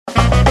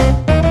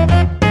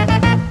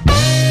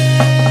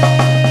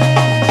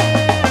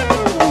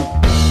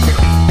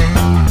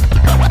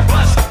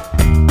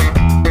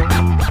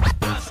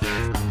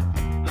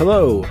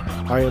Hello,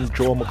 I am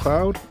Joel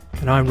McLeod.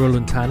 And I'm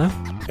Roland Tanner.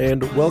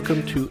 And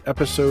welcome to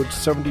episode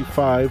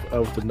 75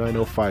 of the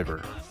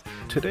 905er.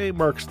 Today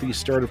marks the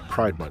start of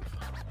Pride Month.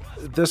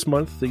 This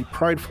month, the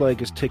Pride flag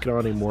has taken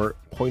on a more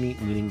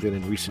poignant meaning than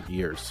in recent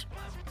years.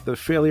 The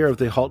failure of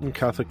the Halton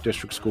Catholic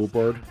District School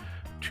Board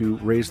to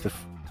raise the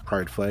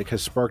Pride flag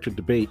has sparked a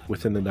debate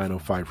within the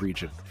 905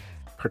 region,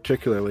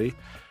 particularly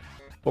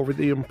over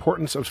the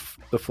importance of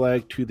the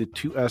flag to the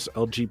 2S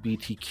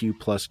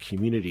LGBTQ+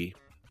 community,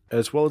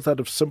 as well as that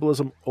of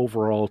symbolism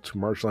overall to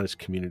marginalized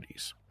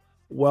communities.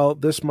 While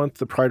this month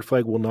the Pride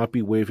flag will not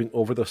be waving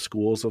over the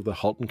schools of the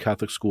Halton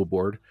Catholic School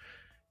Board,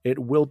 it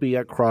will be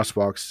at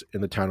crosswalks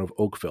in the town of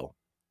Oakville.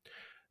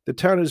 The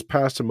town has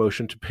passed a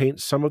motion to paint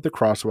some of the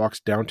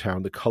crosswalks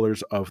downtown the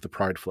colors of the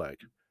Pride flag.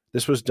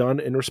 This was done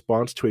in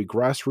response to a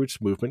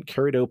grassroots movement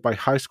carried out by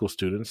high school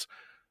students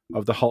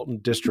of the Halton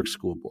District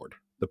School Board,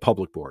 the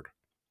public board.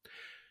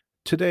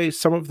 Today,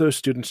 some of those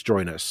students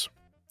join us.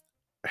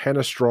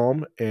 Hannah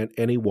Strom and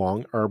Annie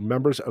Wong are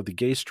members of the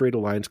Gay Straight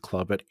Alliance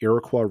Club at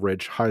Iroquois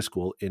Ridge High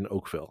School in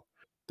Oakville.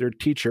 Their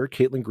teacher,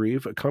 Caitlin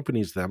Grieve,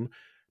 accompanies them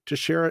to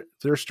share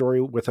their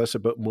story with us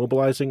about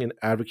mobilizing and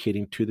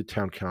advocating to the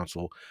town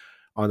council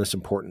on this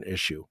important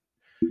issue.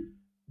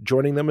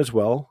 Joining them as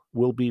well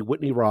will be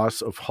Whitney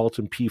Ross of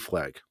Halton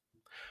PFLAG.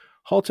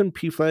 Halton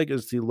PFLAG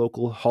is the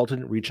local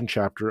Halton region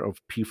chapter of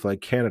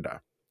PFLAG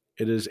Canada.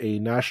 It is a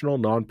national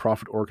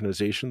nonprofit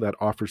organization that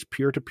offers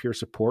peer-to-peer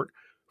support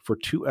for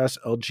 2S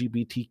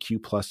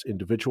LGBTQ+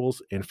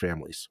 individuals and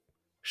families.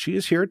 She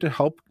is here to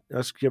help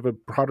us give a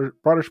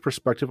broader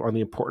perspective on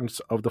the importance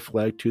of the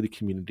flag to the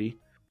community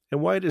and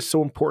why it is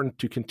so important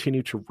to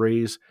continue to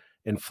raise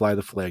and fly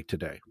the flag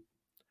today.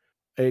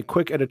 A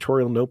quick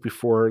editorial note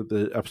before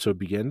the episode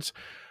begins.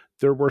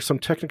 There were some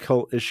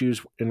technical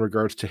issues in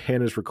regards to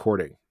Hannah's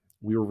recording.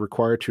 We were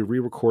required to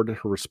re-record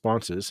her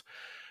responses,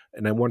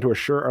 and I want to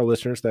assure our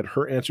listeners that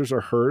her answers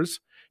are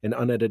hers and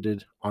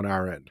unedited on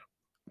our end.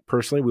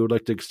 Personally, we would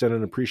like to extend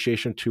an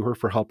appreciation to her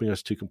for helping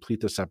us to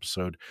complete this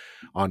episode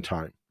on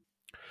time.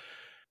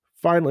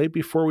 Finally,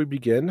 before we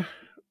begin,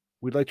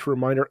 we'd like to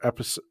remind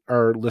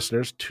our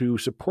listeners to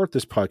support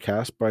this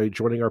podcast by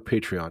joining our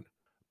Patreon.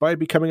 By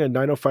becoming a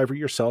 905er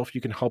yourself,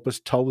 you can help us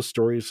tell the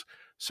stories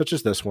such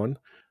as this one,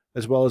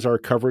 as well as our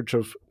coverage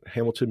of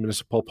Hamilton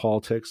municipal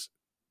politics,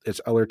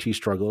 its LRT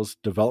struggles,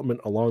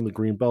 development along the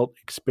Greenbelt,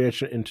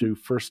 expansion into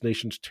First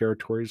Nations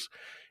territories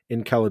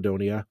in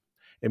Caledonia,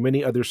 and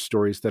many other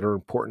stories that are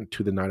important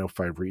to the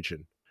 905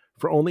 region.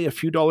 For only a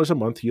few dollars a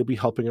month, you'll be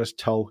helping us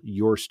tell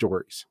your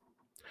stories.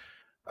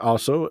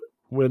 Also,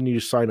 when you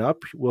sign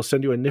up, we'll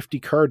send you a nifty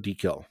car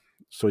decal,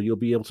 so you'll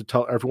be able to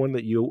tell everyone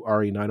that you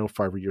are a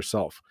 905er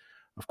yourself.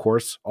 Of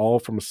course, all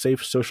from a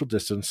safe social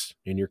distance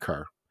in your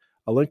car.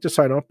 A link to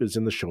sign up is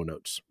in the show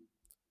notes.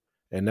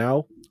 And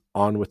now,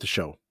 on with the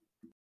show.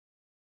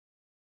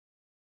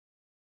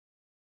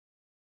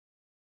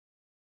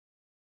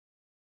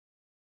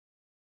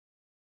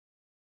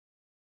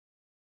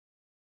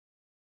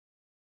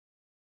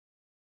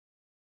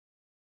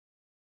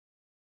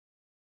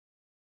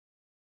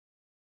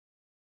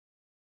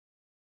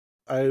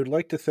 I would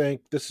like to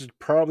thank, this is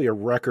probably a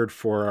record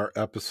for our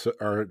episode,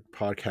 our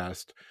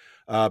podcast,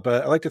 but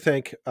I'd like to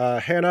thank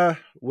Hannah,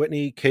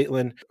 Whitney,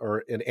 Caitlin,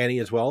 and Annie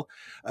as well,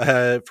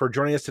 for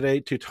joining us today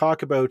to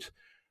talk about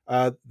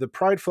the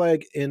Pride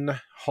flag in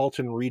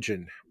Halton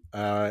region.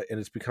 And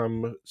it's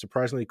become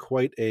surprisingly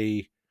quite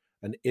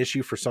an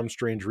issue for some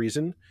strange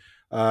reason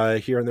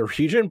here in the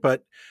region,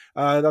 but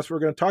that's what we're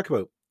going to talk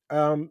about.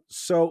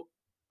 So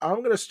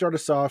I'm going to start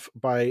us off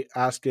by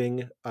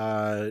asking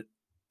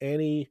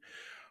Annie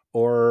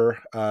or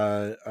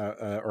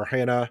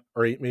Hannah,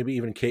 or maybe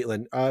even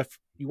Caitlin, if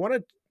you want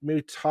to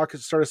maybe start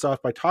us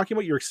off by talking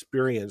about your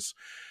experience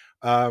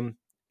in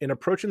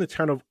approaching the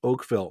town of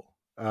Oakville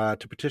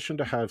to petition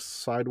to have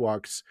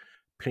sidewalks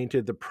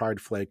painted the Pride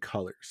flag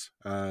colors,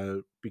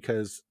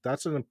 because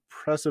that's an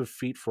impressive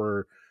feat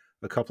for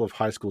a couple of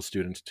high school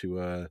students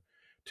to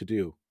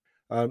do.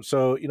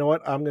 So you know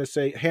what, I'm going to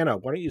say, Hannah,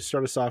 why don't you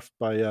start us off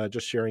by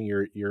just sharing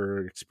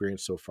your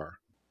experience so far?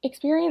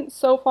 Experience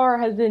so far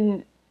has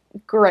been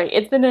great.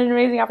 It's been an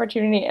amazing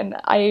opportunity, and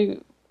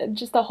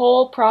the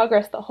whole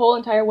progress, the whole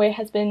entire way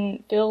has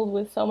been filled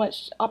with so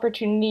much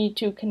opportunity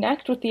to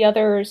connect with the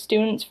other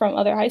students from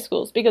other high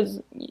schools, because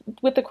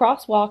with the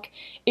crosswalk,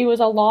 it was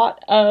a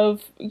lot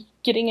of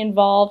getting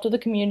involved with the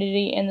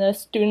community and the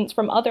students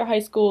from other high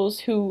schools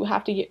who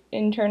have to get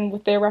in turn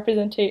with their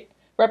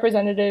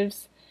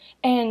representatives,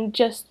 and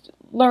just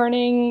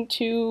learning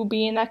to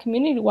be in that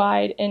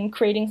community-wide and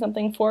creating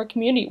something for a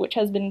community, which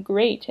has been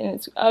great. And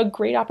it's a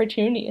great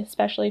opportunity,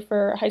 especially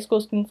for high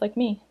school students like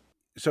me.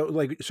 So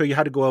you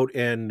had to go out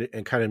and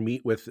kind of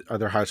meet with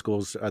other high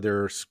schools,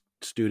 other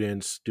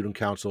students, student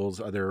councils,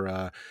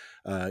 other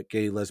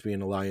gay,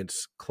 lesbian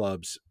alliance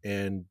clubs.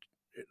 And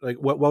like,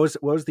 what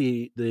was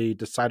the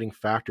deciding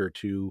factor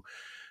to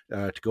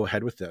go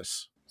ahead with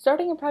this?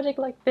 Starting a project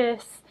like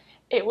this,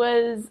 it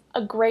was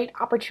a great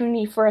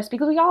opportunity for us,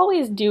 because we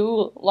always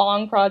do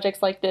long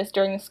projects like this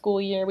during the school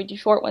year. We do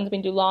short ones,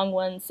 we do long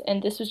ones,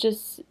 and this was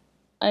just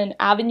an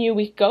avenue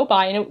we could go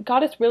by, and it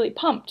got us really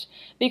pumped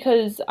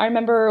because I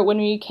remember when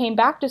we came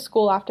back to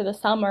school after the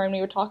summer and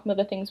we were talking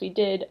about the things we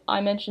did,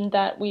 I mentioned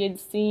that we had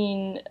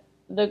seen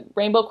the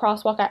rainbow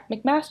crosswalk at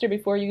McMaster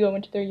before you go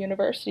into their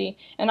university,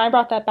 and I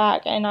brought that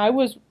back and I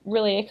was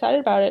really excited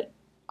about it.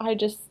 I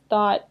just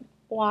thought,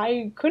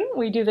 why couldn't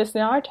we do this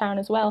in our town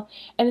as well?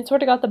 And it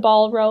sort of got the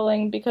ball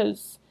rolling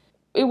because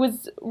it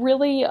was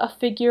really a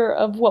figure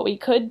of what we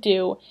could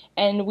do,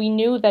 and we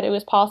knew that it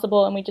was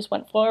possible, and we just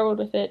went forward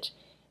with it.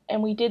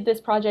 And we did this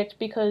project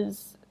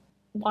because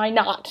why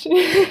not?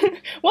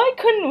 Why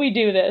couldn't we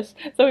do this?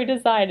 So we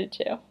decided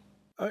to.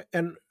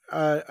 And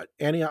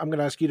Annie, I'm going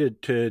to ask you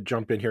to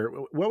jump in here.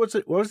 What was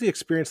it? What was the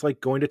experience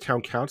like going to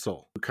town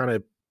council? Kind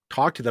of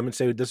talk to them and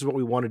say, "This is what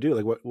we want to do."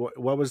 Like,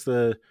 what was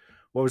the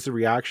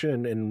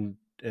reaction, and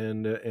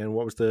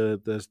what was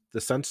the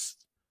sense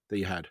that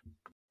you had?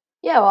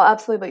 Yeah, well,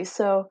 absolutely.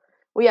 So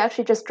we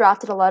actually just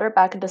drafted a letter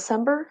back in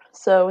December.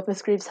 So with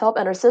Miss Greaves' help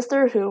and her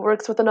sister, who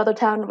works with another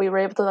town, we were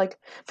able to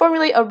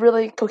formulate a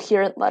really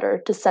coherent letter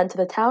to send to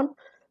the town.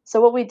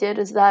 So what we did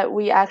is that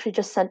we actually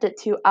just sent it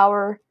to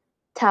our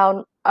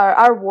town,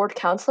 our ward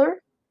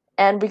counselor,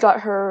 and we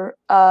got her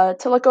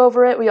to look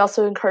over it. We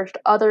also encouraged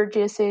other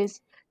GSAs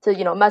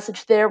to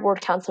message their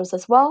ward counselors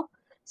as well.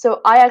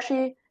 So I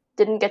actually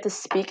didn't get to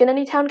speak in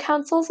any town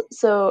councils.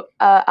 So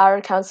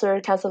our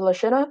counselor, Councilor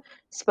Lashina,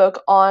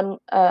 spoke on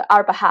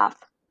our behalf,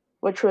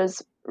 which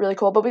was really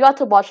cool. But we got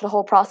to watch the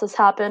whole process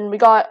happen. We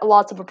got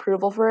lots of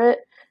approval for it.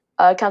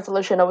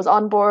 Councilor Lashina was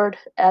on board,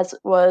 as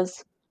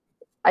was,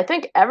 I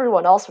think,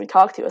 everyone else we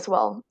talked to as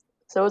well.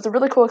 So it was a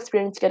really cool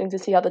experience getting to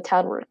see how the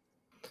town worked.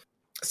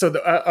 So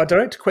our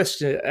direct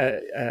question,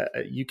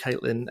 you,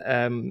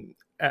 Caitlin.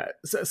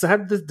 So how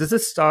does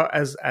this start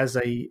as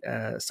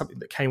a something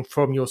that came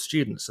from your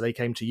students? So they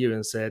came to you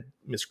and said,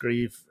 "Miss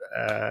Grieve,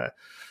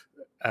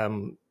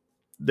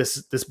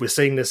 this we're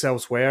seeing this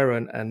elsewhere,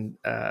 and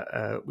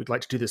we'd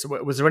like to do this."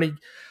 Was there any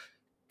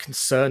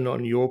concern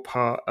on your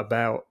part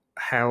about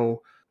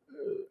how,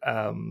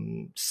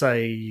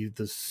 say,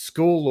 the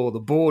school or the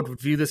board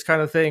would view this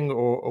kind of thing,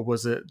 or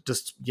was it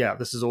just, yeah,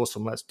 this is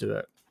awesome, let's do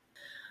it?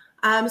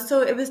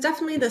 So it was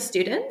definitely the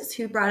students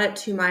who brought it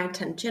to my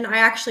attention. I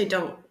actually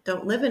don't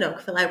live in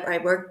Oakville. I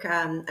work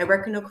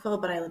in Oakville,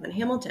 but I live in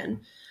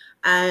Hamilton.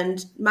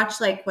 And much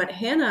like what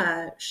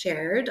Hannah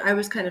shared, I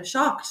was kind of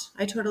shocked.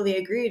 I totally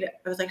agreed.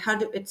 I was like,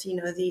 it's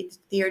the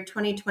year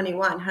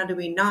 2021. How do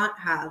we not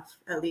have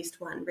at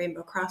least one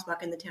rainbow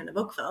crosswalk in the town of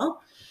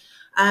Oakville?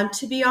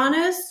 To be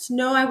honest,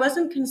 no, I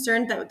wasn't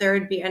concerned that there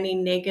would be any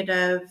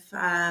negative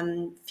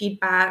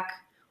feedback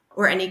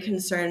or any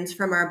concerns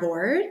from our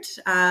board.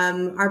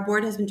 Our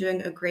board has been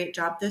doing a great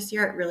job this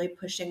year at really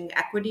pushing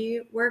equity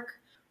work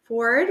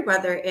forward,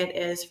 whether it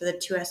is for the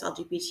 2S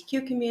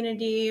LGBTQ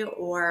community,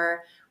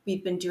 or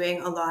we've been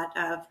doing a lot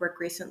of work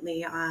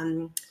recently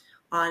on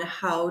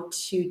how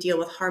to deal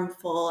with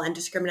harmful and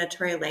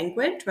discriminatory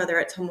language, whether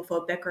it's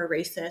homophobic or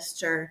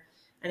racist or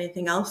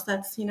anything else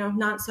that's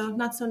not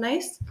so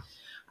nice.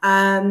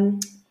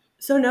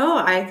 So no,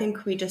 I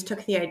think we just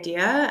took the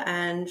idea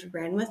and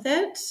ran with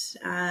it,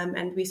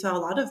 and we saw a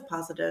lot of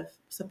positive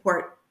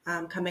support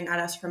coming at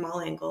us from all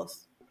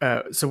angles.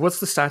 So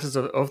what's the status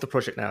of the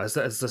project now? Has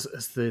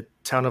the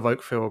town of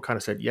Oakville kind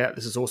of said, yeah,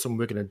 this is awesome,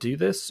 we're going to do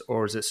this,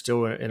 or is it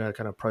still in a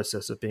kind of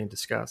process of being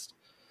discussed?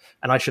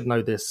 And I should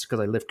know this because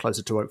I live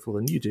closer to Oakville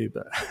than you do,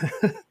 but...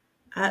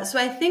 So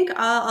I think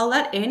I'll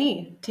let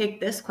Annie take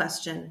this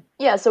question.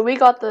 Yeah, so we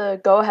got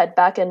the go-ahead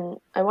back in,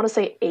 I want to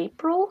say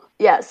April.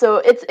 Yeah, so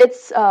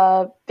it's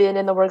been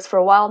in the works for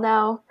a while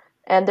now,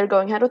 and they're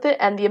going ahead with it.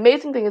 And the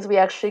amazing thing is we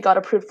actually got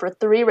approved for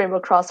 3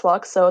 rainbow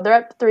crosswalks, so they're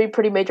at 3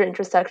 pretty major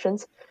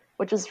intersections,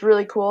 which is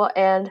really cool.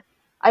 And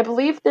I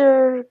believe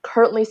they're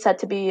currently set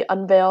to be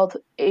unveiled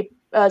June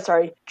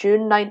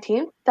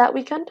 19th, that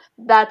weekend.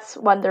 That's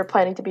when they're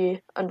planning to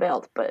be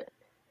unveiled. But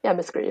yeah,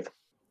 Miss Grieve.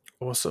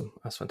 Awesome.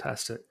 That's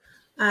fantastic.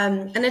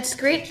 And it's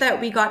great that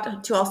we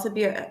got to also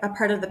be a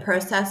part of the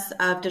process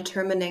of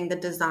determining the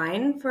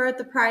design for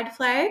the Pride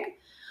flag,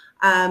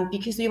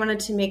 because we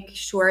wanted to make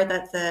sure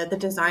that the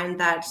design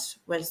that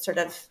was sort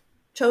of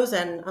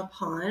chosen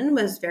upon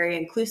was very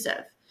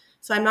inclusive.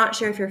 So I'm not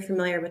sure if you're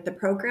familiar with the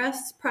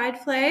Progress Pride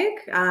flag,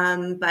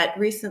 but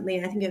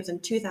recently, I think it was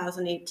in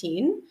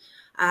 2018,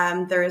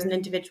 there is an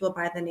individual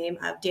by the name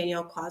of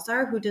Daniel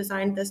Quasar who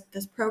designed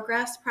this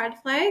Progress Pride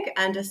flag.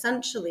 And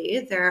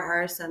essentially, there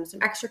are some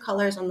extra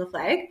colors on the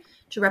flag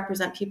to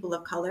represent people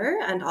of color,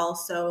 and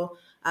also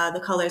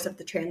the colors of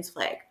the trans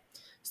flag.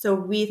 So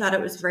we thought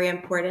it was very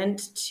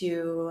important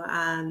to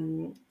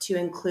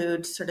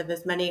include sort of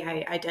as many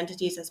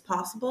identities as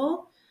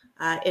possible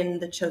in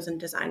the chosen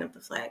design of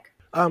the flag.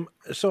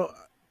 So,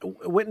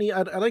 Whitney,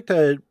 I'd like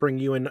to bring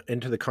you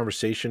into the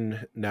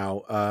conversation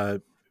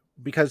now,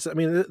 because I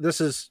mean this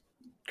is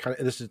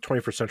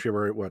 21st century.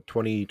 We're at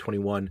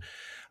 2021.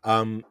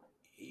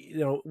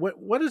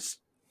 What is,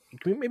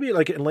 can we maybe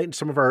like enlighten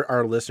some of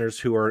our listeners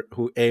who are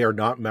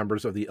not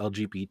members of the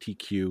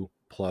LGBTQ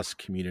plus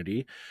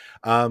community?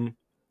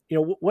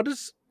 What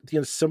is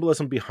the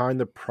symbolism behind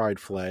the Pride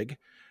flag?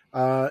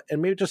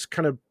 and maybe just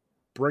kind of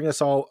bring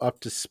us all up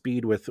to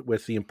speed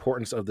with the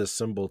importance of this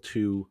symbol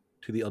to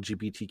the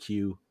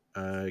LGBTQ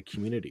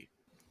community.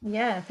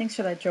 Yeah, thanks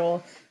for that,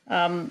 Joel.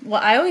 Well,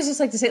 I always just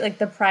like to say, like,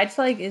 the pride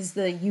flag is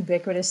the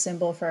ubiquitous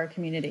symbol for our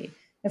community.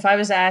 If I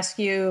was to ask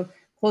you,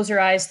 close your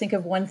eyes, think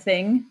of one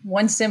thing,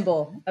 one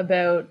symbol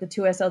about the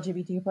 2S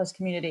LGBTQ plus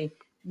community,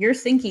 you're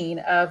thinking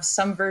of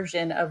some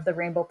version of the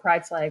rainbow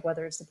pride flag,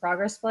 whether it's the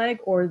progress flag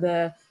or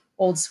the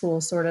old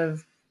school sort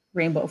of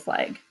rainbow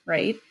flag,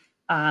 right?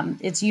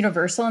 It's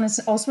universal, and it's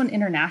also an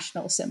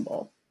international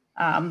symbol.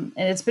 And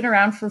it's been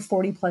around for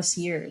 40 plus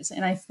years.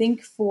 And I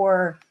think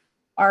for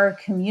our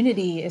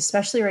community,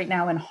 especially right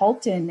now in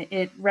Halton,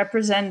 it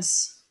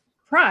represents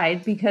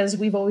pride because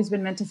we've always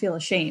been meant to feel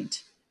ashamed,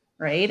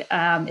 right?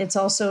 It's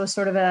also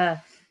sort of an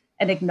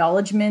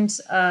acknowledgement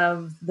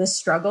of the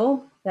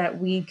struggle that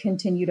we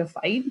continue to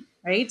fight,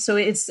 right? So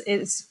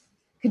it's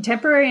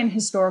contemporary and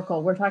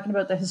historical. We're talking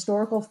about the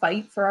historical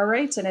fight for our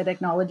rights, and it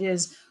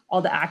acknowledges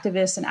all the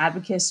activists and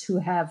advocates who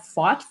have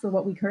fought for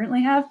what we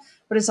currently have,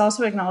 but it's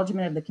also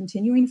acknowledgement of the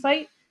continuing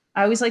fight.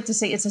 I always like to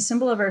say it's a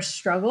symbol of our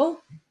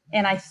struggle.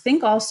 And I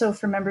think also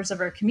for members of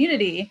our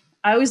community,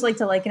 I always like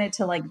to liken it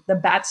to like the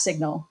bat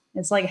signal.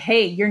 It's like,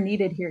 hey, you're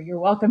needed here. You're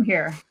welcome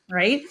here,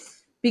 right?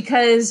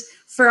 Because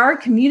for our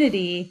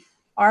community,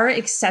 our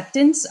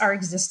acceptance, our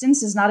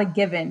existence is not a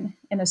given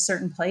in a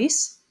certain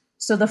place.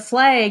 So the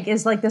flag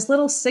is like this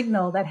little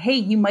signal that, hey,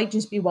 you might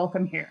just be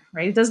welcome here,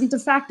 right? It doesn't de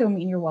facto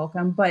mean you're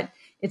welcome, but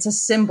it's a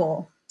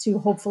symbol to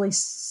hopefully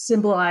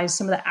symbolize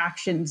some of the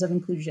actions of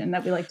inclusion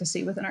that we like to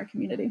see within our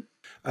community.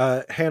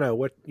 Hannah,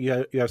 what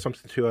you have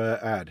something to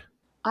add?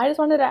 I just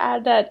wanted to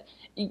add that,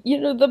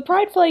 the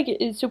pride flag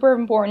is super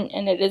important,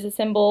 and it is a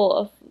symbol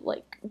of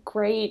like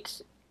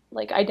great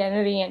like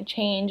identity and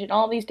change and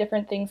all these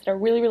different things that are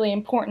really, really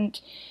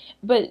important.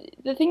 But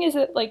the thing is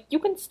that like you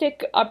can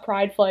stick a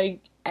pride flag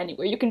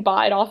anywhere. You can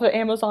buy it off of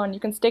Amazon, you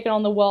can stick it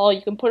on the wall,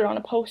 you can put it on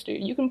a poster,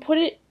 you can put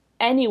it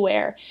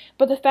anywhere.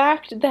 But the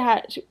fact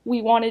that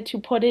we wanted to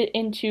put it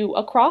into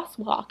a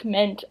crosswalk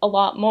meant a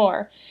lot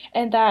more,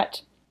 and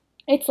that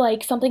it's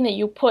like something that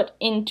you put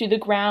into the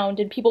ground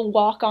and people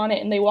walk on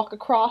it and they walk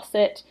across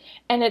it,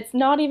 and it's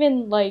not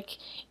even like,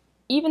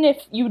 even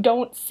if you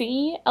don't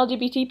see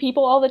LGBT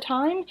people all the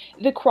time,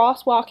 the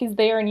crosswalk is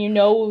there and you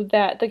know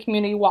that the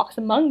community walks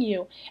among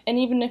you. And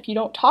even if you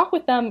don't talk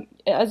with them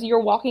as you're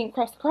walking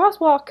across the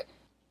crosswalk,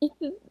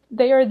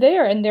 they are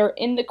there and they're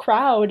in the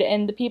crowd,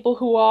 and the people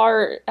who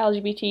are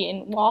LGBT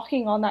and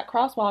walking on that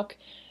crosswalk,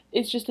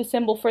 it's just a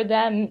symbol for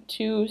them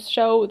to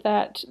show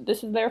that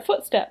this is their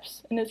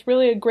footsteps. And it's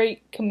really a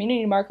great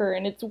community marker,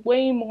 and it's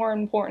way more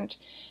important.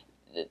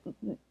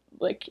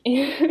 Like,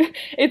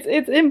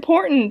 it's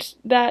important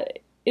that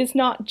it's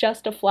not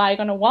just a flag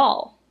on a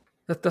wall.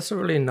 That's a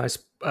really nice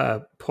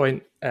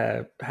point,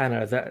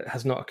 Hannah, that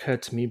has not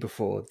occurred to me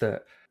before,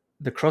 that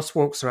the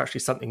crosswalks are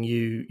actually something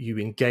you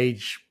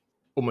engage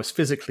almost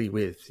physically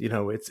with. I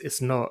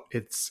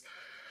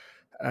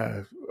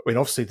mean,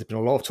 obviously there's been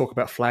a lot of talk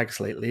about flags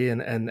lately,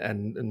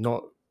 and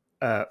not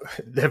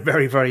they're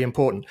very, very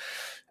important.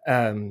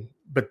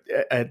 But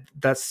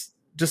that's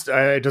just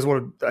I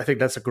think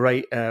that's a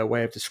great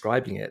way of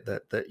describing it.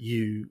 That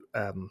you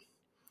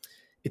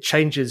it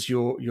changes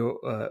your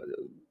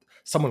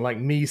someone like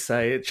me,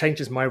 say, it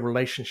changes my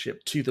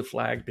relationship to the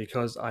flag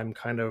because I'm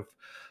kind of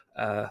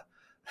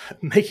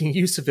making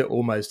use of it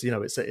almost.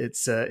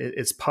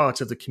 It's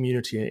part of the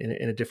community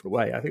in a different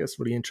way. I think that's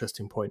a really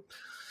interesting point.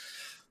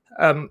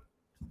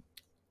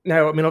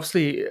 Now, I mean,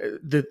 obviously,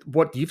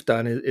 what you've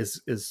done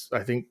is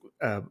I think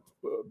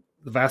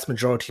the vast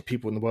majority of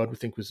people in the world would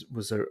think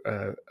was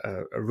a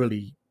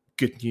really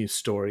good news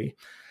story,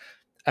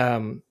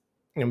 and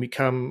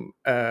become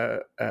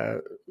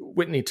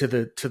Whitney to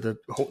the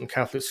Halton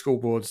Catholic School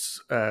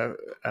Board's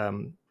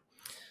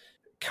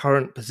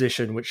current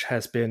position, which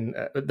has been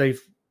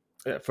they've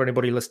for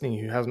anybody listening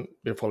who hasn't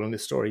been following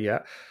this story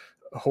yet,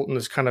 Halton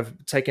has kind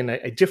of taken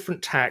a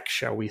different tack,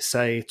 shall we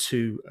say,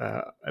 to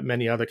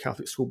many other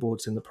Catholic school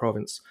boards in the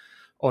province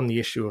on the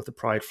issue of the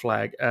pride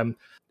flag.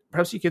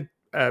 Perhaps you could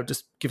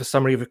just give a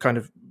summary of kind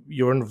of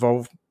your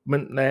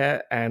involvement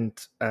there, and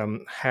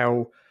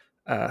how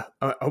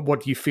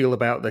what do you feel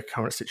about the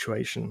current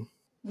situation?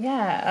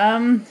 Yeah,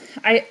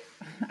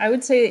 I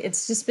would say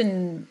it's just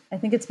been, I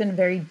think it's been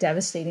very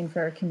devastating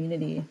for our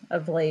community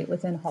of late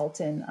within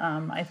Halton.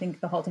 I think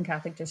the Halton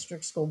Catholic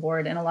District School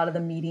Board and a lot of the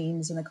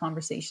meetings and the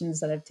conversations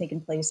that have taken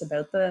place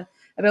about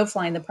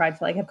flying the pride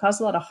flag have caused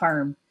a lot of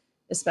harm,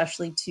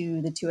 especially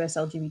to the 2S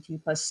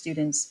LGBT plus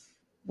students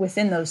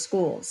within those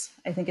schools.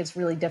 I think it's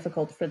really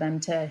difficult for them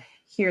to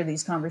hear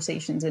these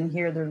conversations and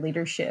hear their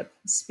leadership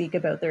speak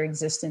about their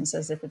existence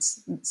as if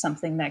it's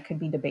something that could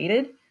be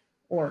debated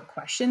or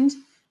questioned.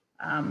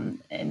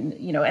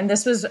 And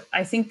this was,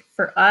 I think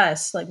for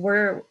us, like,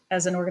 we're,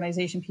 as an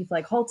organization, People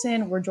Like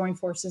Halton, we're joining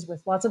forces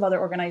with lots of other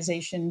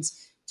organizations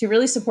to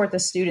really support the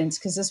students,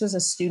 because this was a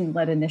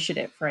student-led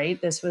initiative,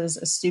 right? This was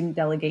a student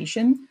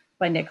delegation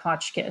by Nick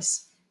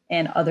Hotchkiss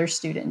and other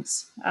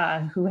students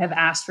who have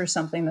asked for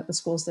something that the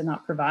schools did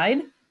not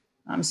provide.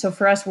 So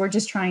for us, we're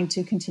just trying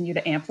to continue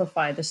to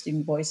amplify the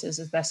student voices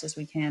as best as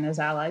we can as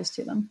allies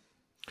to them.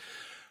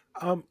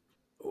 On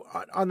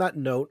that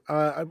note,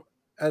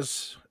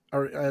 as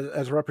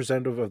as a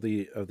representative of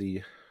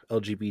the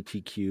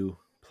LGBTQ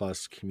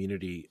plus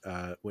community,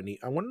 Whitney,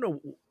 I want to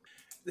know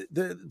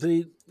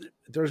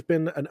there's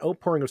been an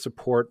outpouring of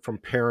support from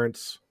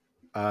parents,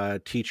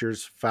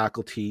 teachers,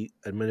 faculty,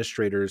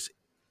 administrators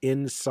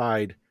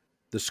inside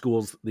the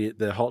schools,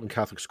 the Halton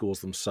Catholic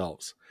schools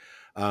themselves.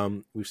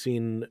 We've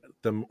seen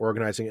them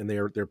organizing, and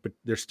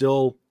they're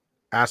still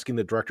asking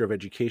the director of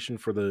education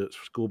for the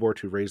school board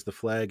to raise the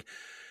flag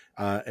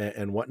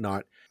and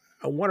whatnot.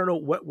 I want to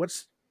know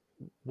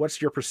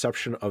what's your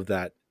perception of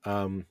that,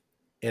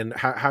 and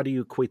how do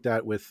you equate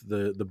that with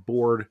the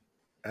board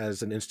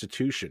as an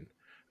institution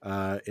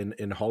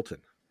in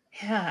Halton?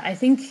 Yeah, I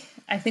think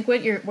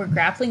what we're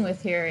grappling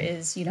with here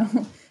is,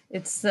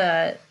 it's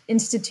the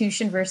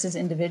institution versus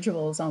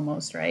individuals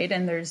almost, right?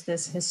 And there's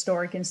this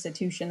historic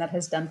institution that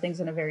has done things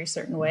in a very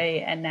certain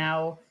way, and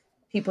now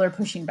people are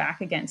pushing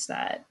back against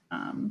that.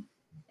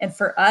 And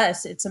for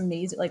us, it's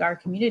amazing. Like our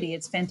community,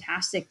 it's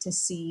fantastic to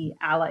see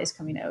allies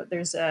coming out.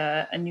 There's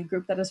a new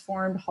group that has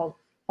formed,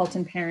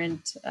 Halton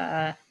Parent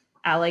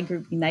Ally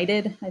Group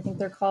United, I think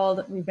they're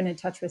called. We've been in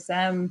touch with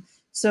them.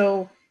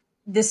 So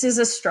this is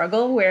a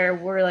struggle where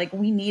we're like,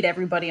 we need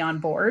everybody on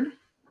board.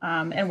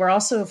 And we're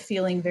also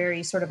feeling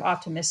very sort of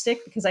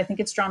optimistic because I think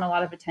it's drawn a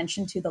lot of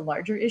attention to the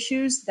larger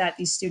issues that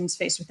these students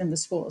face within the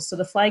schools. So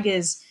the flag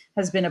has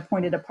been a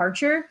point of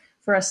departure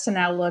for us to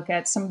now look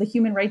at some of the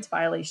human rights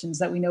violations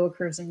that we know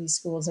occurs in these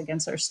schools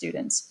against our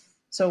students.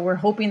 So we're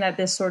hoping that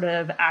this sort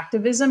of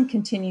activism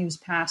continues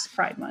past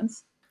Pride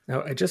Month.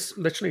 Now, I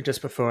just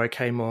before I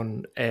came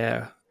on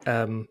air,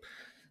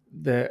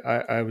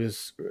 I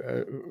was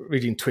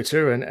reading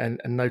Twitter and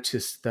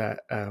noticed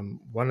that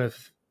one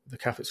of the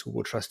Catholic School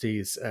Board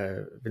trustees,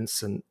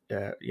 Vincent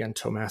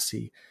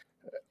Yantomasi,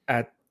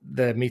 at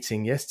their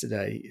meeting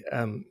yesterday,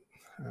 I'll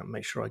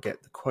make sure I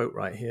get the quote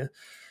right here,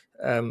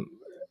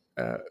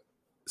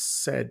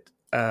 said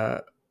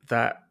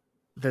that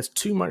there's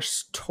too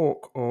much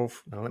talk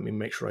of, now let me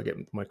make sure I get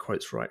my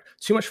quotes right,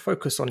 too much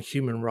focus on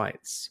human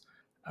rights.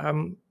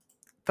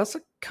 That's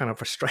a kind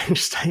of a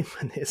strange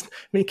statement, isn't it?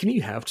 I mean, can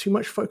you have too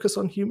much focus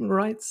on human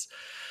rights?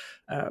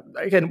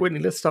 Again, Whitney,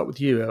 let's start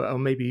with you. I'll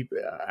maybe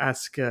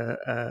ask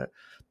Hannah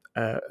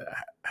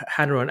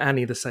and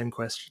Annie the same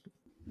question.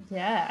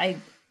 Yeah,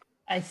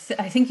 I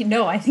think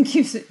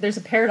there's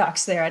a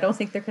paradox there. I don't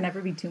think there can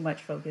ever be too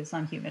much focus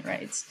on human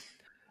rights.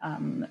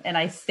 And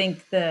I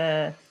think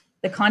the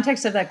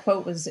context of that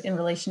quote was in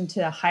relation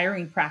to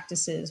hiring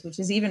practices, which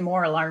is even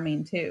more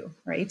alarming too,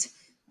 right?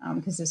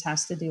 Because this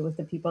has to do with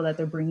the people that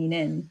they're bringing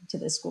in to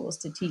the schools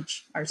to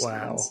teach our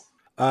students.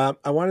 Wow.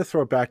 I want to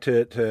throw it back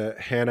to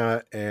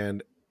Hannah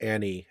and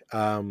Annie.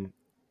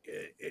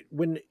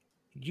 When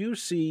you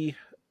see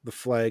the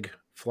flag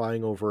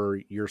flying over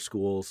your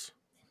schools,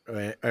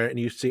 and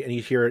you see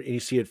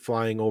it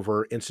flying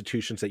over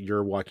institutions that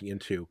you're walking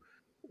into,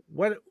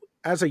 what,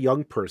 as a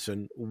young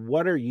person,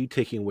 what are you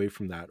taking away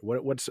from that?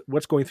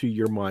 What's going through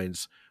your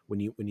minds when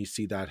you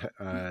see that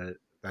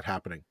that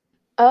happening?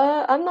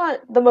 I'm not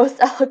the most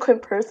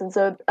eloquent person,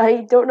 so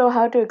I don't know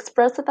how to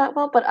express it that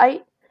well, but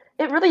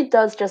it really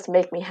does just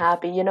make me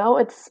happy,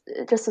 It's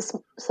just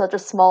such a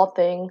small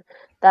thing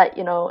that,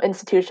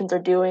 institutions are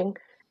doing.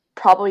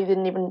 Probably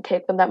didn't even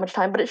take them that much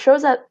time, but it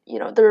shows that,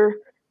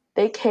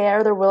 they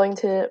care, they're willing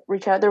to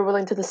reach out, they're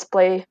willing to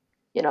display,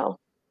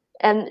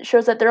 and it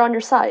shows that they're on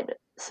your side.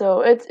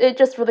 So it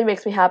just really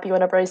makes me happy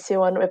whenever I see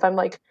one. If I'm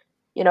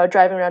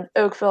driving around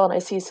Oakville and I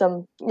see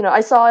some, I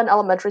saw an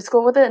elementary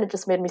school with it, and it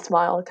just made me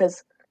smile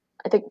because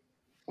I think,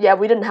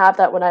 we didn't have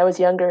that when I was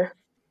younger.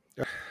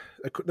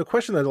 The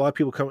question that a lot of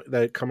people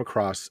come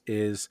across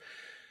is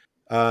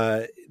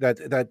that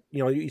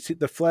you see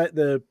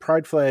the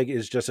pride flag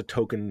is just a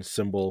token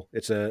symbol.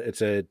 It's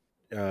something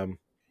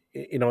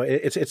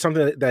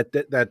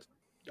that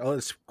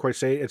let's quite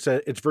say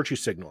it's virtue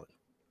signaling,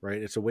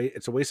 right? It's a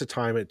waste of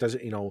time. It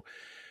doesn't,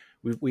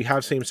 we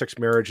have same-sex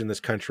marriage in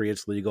this country.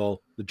 It's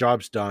legal. The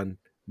job's done.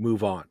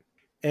 Move on.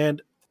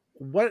 And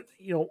why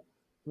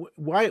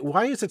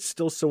is it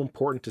still so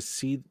important to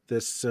see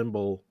this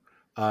symbol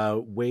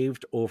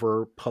waved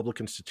over public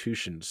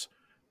institutions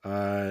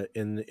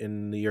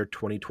in the year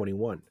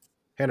 2021?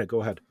 Hannah,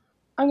 go ahead.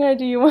 I'm going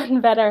to do you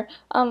one better.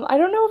 I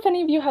don't know if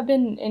any of you have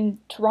been in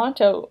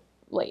Toronto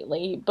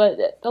lately,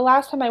 but the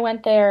last time I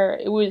went there,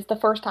 it was the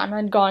first time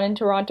I'd gone in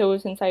Toronto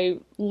since I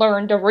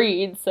learned to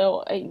read,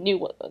 so I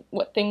knew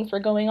what things were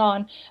going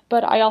on.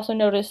 But I also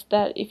noticed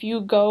that if you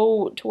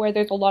go to where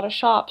there's a lot of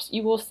shops,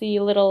 you will see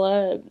a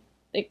little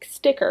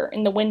sticker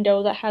in the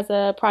window that has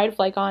a pride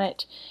flag on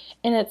it,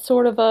 and it's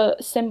sort of a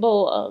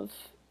symbol of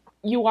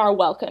you are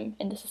welcome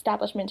in this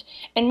establishment.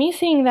 And me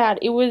seeing that,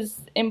 it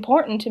was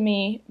important to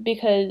me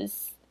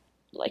because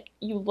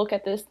you look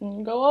at this and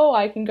you go, oh,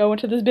 I can go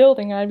into this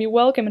building and I'd be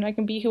welcome and I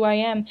can be who I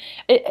am.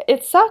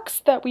 It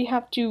sucks that we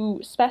have to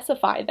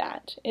specify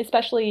that,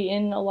 especially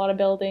in a lot of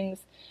buildings.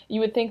 You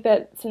would think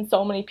that since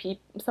so many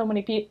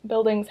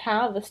buildings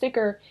have the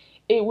sticker,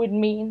 it would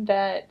mean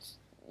that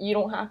you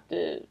don't have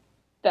to,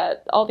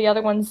 that all the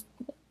other ones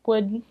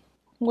would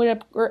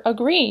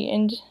agree.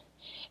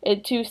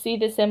 And to see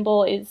the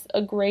symbol is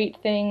a great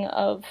thing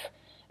of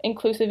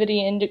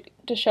inclusivity, and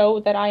to show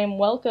that I am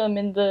welcome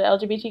and the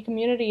LGBT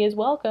community is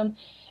welcome.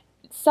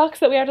 It sucks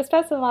that we have to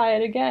specify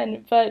it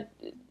again, but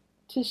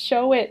to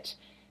show it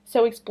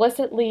so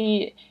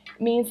explicitly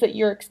means that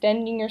you're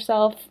extending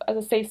yourself as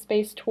a safe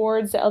space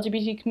towards the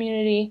LGBT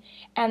community,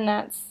 and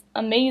that's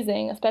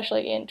amazing,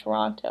 especially in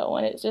Toronto.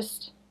 And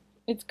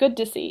it's good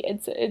to see.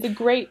 It's a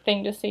great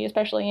thing to see,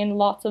 especially in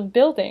lots of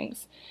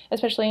buildings,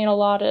 especially in a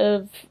lot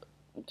of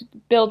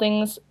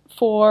buildings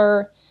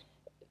for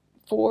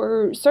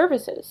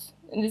services.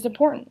 It is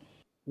important.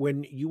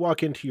 When you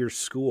walk into your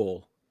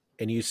school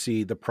and you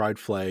see the pride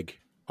flag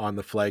on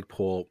the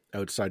flagpole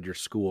outside your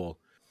school,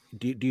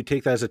 do you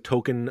take that as a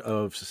token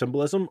of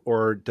symbolism,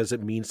 or does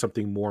it mean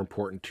something more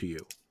important to you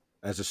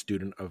as a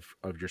student of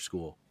your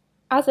school?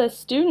 As a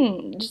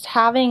student, just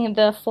having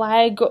the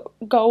flag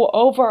go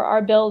over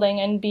our building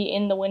and be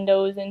in the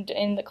windows and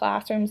in the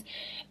classrooms,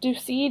 to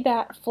see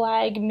that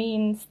flag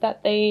means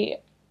that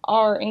they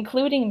are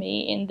including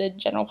me in the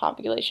general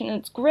population. And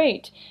it's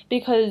great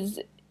because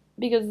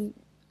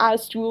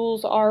as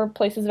schools are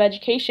places of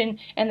education,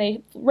 and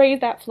they raise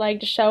that flag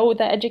to show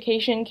that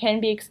education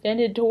can be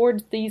extended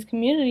towards these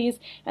communities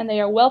and they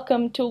are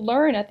welcome to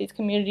learn at these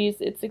communities.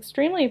 It's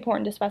extremely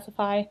important to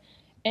specify.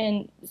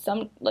 And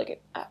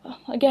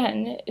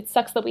again, it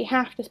sucks that we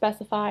have to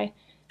specify,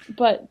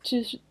 but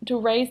to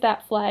raise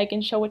that flag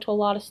and show it to a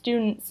lot of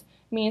students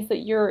means that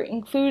you're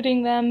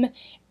including them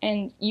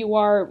and you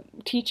are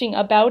teaching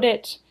about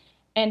it,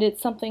 and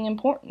it's something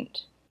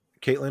important.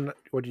 Caitlin,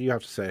 what do you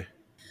have to say?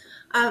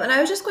 And I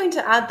was just going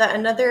to add that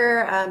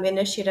another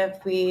initiative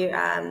we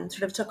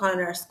sort of took on in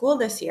our school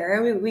this year,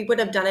 and we would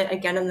have done it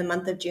again in the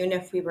month of June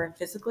if we were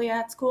physically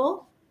at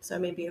school, so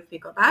maybe if we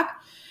go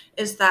back,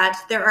 is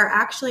that there are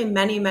actually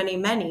many, many,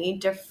 many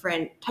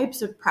different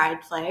types of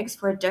pride flags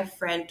for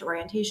different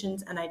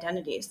orientations and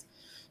identities.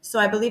 So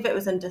I believe it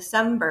was in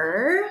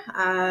December,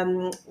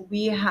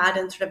 we had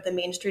in sort of the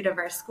main street of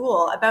our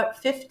school about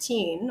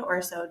 15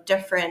 or so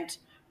different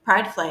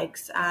pride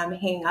flags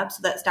hanging up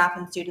so that staff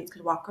and students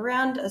could walk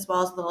around, as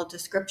well as a little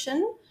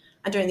description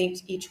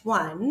underneath each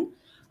one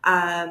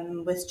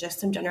with just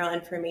some general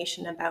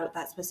information about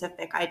that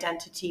specific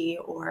identity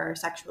or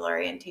sexual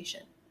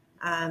orientation.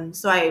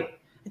 So I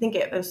think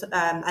it was,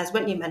 as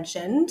Whitney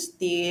mentioned,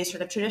 the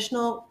sort of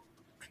traditional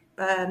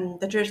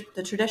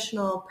the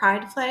traditional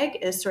pride flag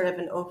is sort of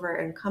an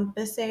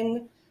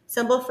over-encompassing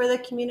symbol for the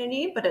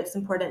community, but it's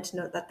important to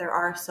note that there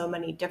are so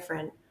many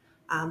different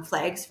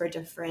flags for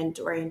different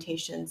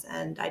orientations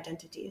and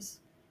identities.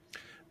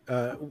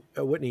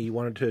 Whitney, you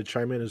wanted to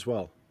chime in as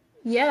well.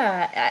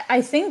 Yeah,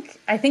 I think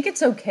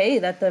it's okay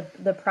that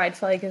the pride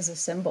flag is a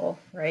symbol,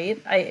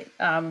 right?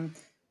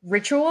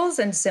 Rituals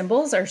and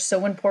symbols are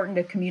so important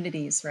to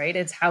communities, right?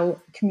 It's how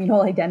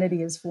communal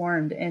identity is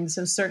formed. And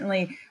so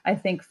certainly I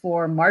think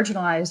for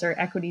marginalized or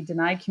equity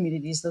denied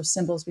communities, those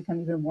symbols become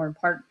even more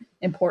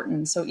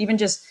important. So even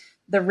just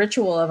the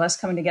ritual of us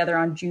coming together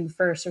on June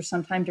 1st or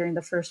sometime during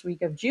the first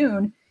week of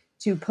June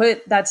to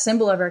put that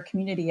symbol of our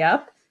community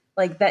up,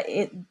 like that,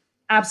 it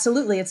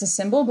absolutely, it's a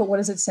symbol, but what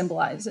does it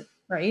symbolize?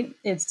 Right?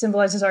 It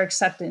symbolizes our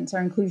acceptance,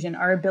 our inclusion,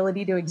 our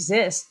ability to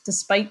exist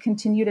despite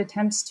continued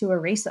attempts to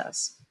erase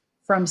us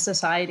from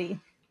society.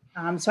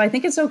 So I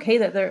think it's okay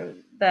that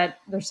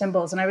they're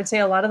symbols. And I would say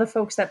a lot of the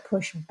folks that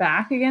push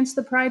back against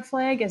the pride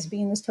flag as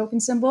being this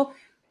token symbol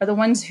are the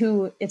ones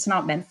who it's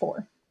not meant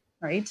for,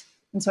 right?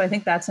 And so I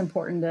think that's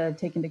important to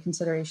take into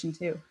consideration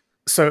too.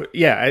 So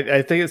yeah,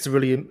 I think it's a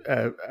really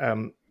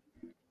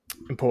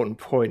important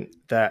point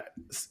that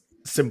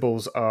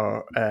symbols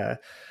are a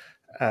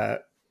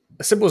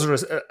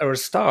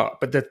start,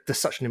 but they're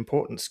such an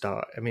important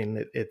start. I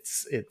mean,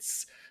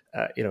 it's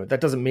that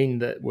doesn't mean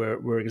that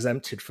we're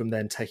exempted from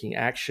then taking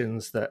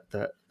actions that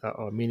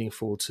are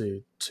meaningful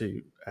to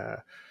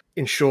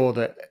ensure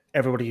that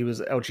everybody who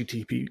is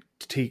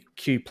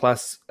LGBTQ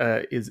plus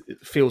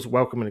feels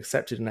welcome and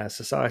accepted in our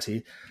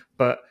society.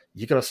 But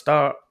you got to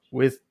start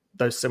with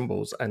those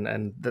symbols,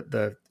 and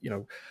the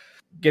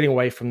getting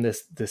away from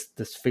this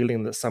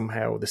feeling that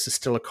somehow this is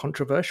still a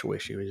controversial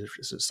issue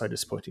is so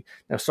disappointing.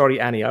 Now, sorry,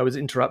 Annie, I was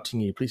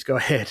interrupting you. Please go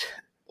ahead.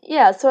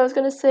 Yeah, so I was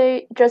gonna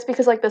say, just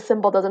because like the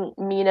symbol doesn't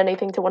mean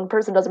anything to one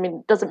person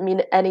doesn't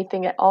mean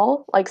anything at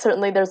all. Like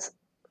certainly there's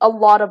a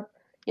lot of,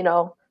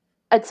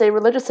 I'd say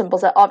religious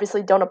symbols that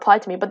obviously don't apply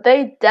to me, but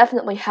they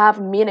definitely have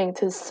meaning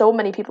to so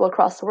many people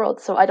across the world.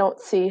 So I don't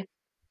see,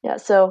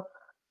 so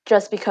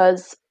just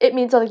because it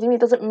means something to me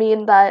doesn't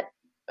mean that,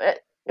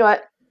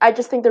 I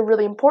just think they're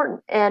really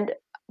important. And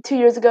 2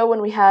 years ago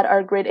when we had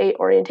our grade 8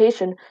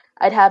 orientation,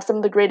 I'd have some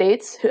of the grade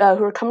 8s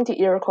who were coming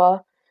to Iroquois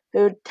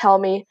who would tell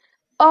me,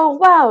 oh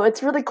wow,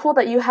 it's really cool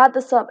that you had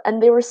this up,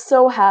 and they were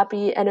so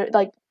happy, and it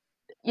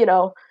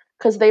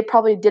because they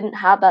probably didn't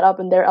have that up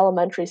in their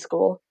elementary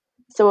school,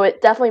 so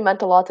it definitely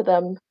meant a lot to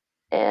them,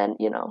 and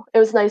it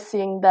was nice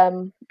seeing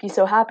them be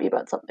so happy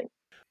about something.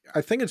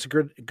 I think it's a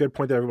good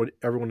point that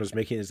everyone is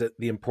making, is that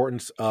the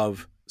importance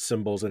of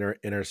symbols in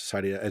our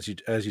society,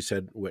 as you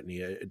said, Whitney.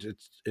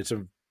 It's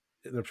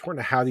important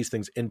to have these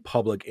things in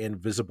public and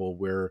visible,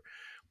 where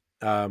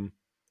um,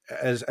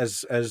 as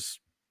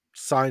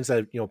signs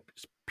that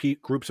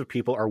groups of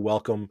people are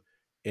welcome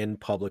in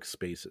public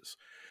spaces.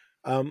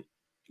 Um,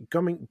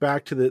 Coming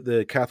back to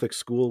the Catholic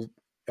school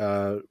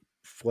uh,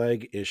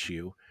 flag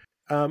issue,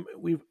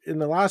 we've in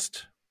the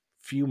last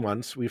few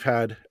months we've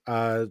had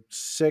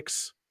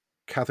 6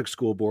 Catholic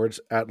school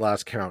boards at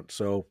last count.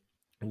 So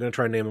I'm going to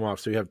try and name them off.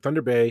 So you have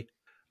Thunder Bay,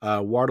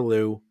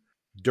 Waterloo,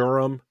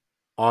 Durham,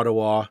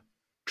 Ottawa,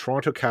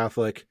 Toronto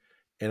Catholic,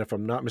 and if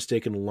I'm not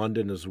mistaken,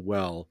 London as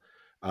well,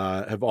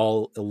 have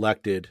all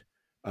elected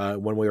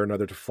one way or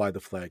another to fly the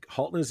flag.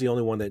 Halton is the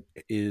only one that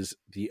is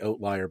the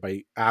outlier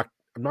by act.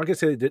 I'm not going to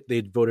say that they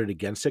voted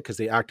against it, because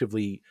they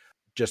actively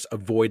just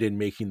avoided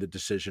making the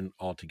decision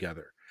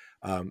altogether.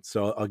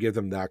 So I'll give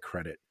them that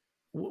credit.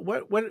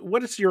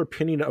 What is your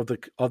opinion of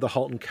the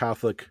Halton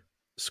Catholic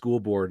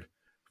School Board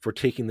for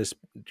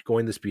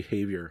going this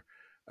behavior,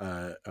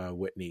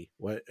 Whitney?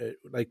 What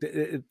like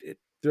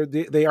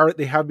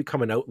they have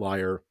become an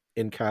outlier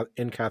in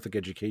Catholic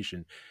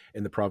education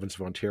in the province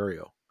of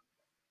Ontario.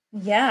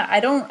 Yeah,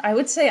 I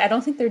would say I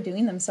don't think they're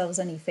doing themselves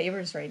any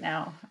favors right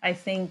now. I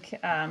think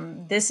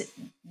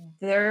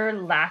their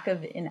lack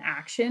of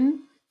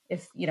inaction,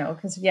 if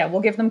because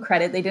we'll give them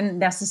credit. They didn't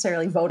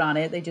necessarily vote on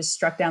it. They just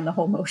struck down the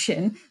whole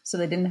motion, so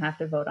they didn't have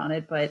to vote on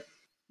it. But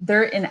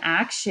their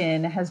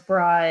inaction has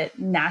brought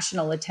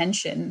national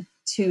attention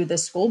to the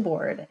school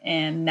board,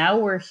 and now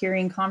we're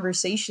hearing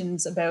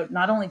conversations about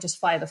not only just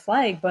fly the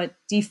flag, but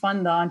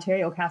defund the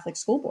Ontario Catholic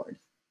School Board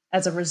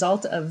as a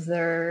result of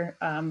their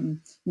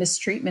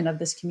mistreatment of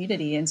this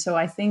community. And so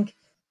I think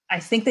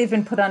they've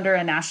been put under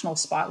a national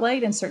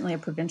spotlight, and certainly a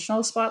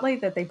provincial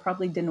spotlight, that they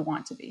probably didn't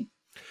want to be.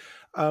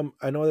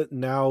 I know that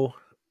now.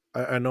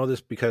 I know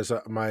this because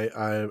I'm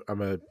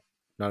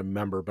not a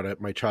member, but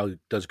my child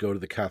does go to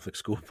the Catholic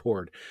school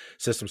board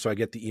system, so I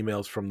get the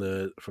emails from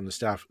the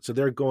staff. So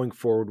they're going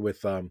forward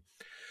with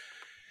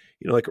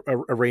like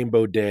a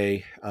Rainbow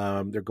Day.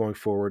 They're going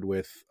forward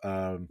with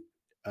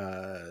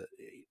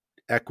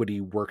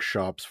equity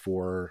workshops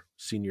for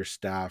senior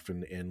staff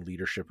and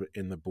leadership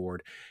in the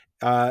board.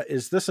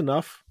 Is this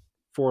enough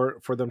for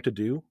them to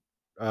do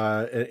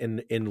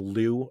in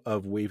lieu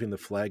of waving the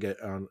flag at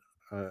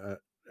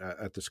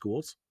the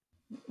schools?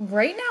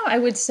 Right now, I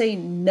would say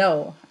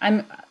no.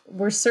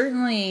 We're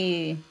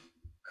certainly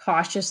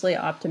cautiously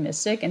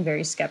optimistic and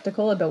very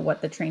skeptical about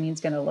what the training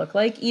is going to look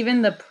like.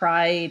 Even the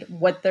Pride,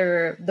 what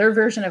their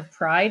version of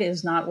Pride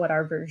is not what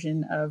our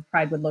version of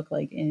Pride would look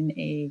like in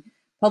a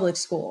public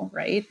school,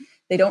 right?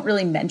 They don't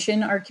really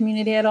mention our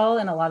community at all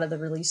in a lot of the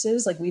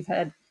releases. Like, we've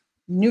had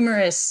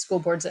numerous school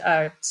boards,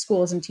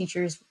 schools and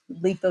teachers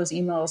leak those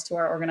emails to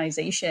our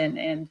organization,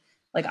 and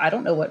like, I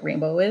don't know what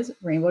Rainbow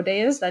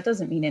Day is. That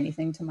doesn't mean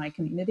anything to my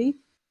community.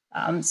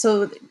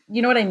 So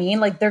you know what I mean?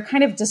 Like, they're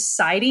kind of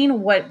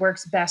deciding what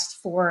works best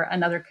for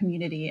another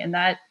community. And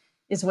that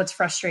is what's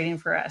frustrating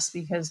for us,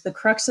 because the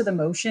crux of the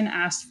motion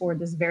asked for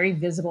this very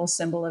visible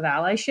symbol of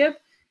allyship,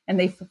 and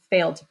they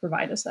failed to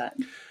provide us that.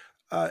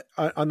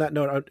 On that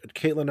note,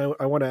 Caitlin,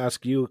 I want to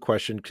ask you a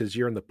question, because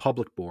you're in the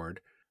public board.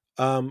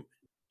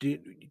 Do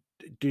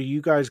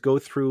you guys go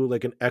through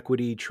like an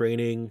equity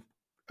training,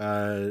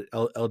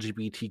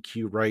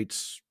 LGBTQ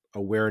rights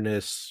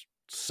awareness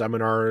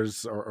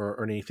seminars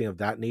or anything of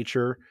that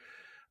nature,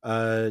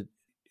 as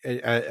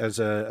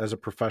a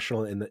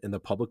professional in the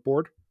public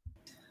board?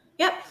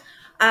 Yep.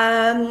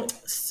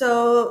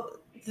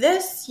 So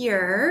this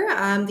year,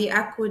 the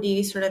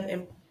equity sort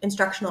of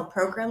instructional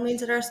program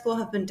leads at our school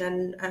have been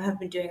doing,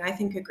 I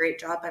think, a great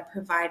job at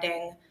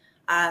providing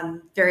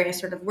various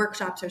sort of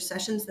workshops or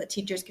sessions that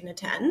teachers can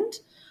attend.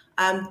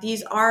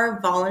 These are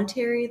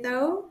voluntary,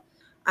 though.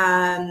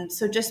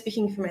 So just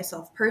speaking for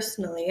myself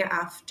personally,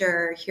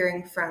 after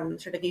hearing from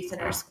sort of youth in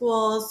our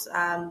schools,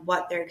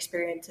 what their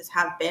experiences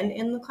have been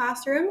in the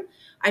classroom,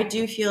 I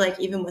do feel like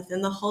even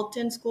within the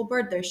Halton School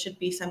Board, there should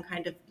be some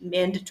kind of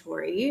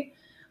mandatory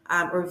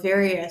or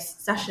various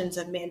sessions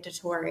of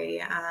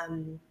mandatory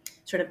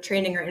sort of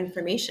training or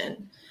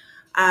information.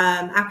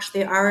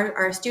 Actually,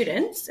 our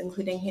students,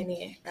 including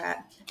Hanny,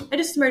 I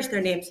just merged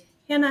their names,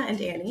 Hannah and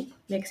Annie,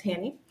 makes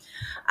Hanny.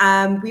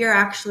 We are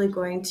actually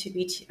going to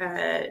be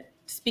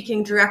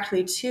speaking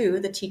directly to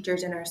the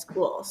teachers in our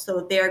school.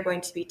 So they are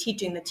going to be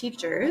teaching the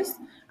teachers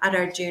at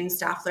our June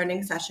staff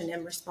learning session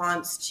in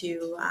response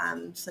to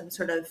some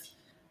sort of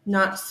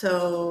not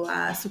so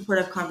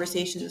supportive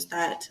conversations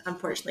that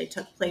unfortunately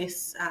took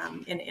place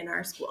in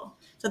our school.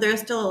 So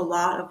there's still a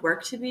lot of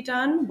work to be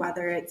done,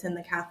 whether it's in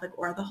the Catholic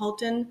or the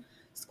Halton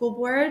School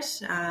Board.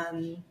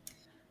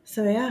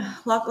 So yeah,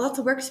 lots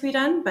of work to be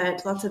done,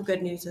 but lots of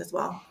good news as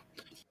well.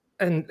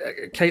 And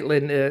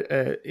Caitlin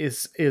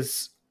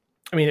is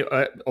I mean,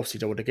 I obviously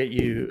don't want to get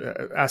you,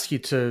 ask you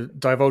to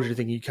divulge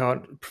anything you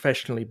can't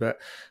professionally, but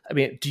I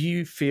mean, do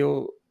you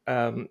feel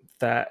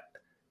that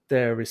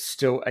there is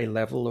still a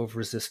level of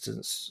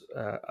resistance,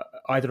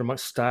 either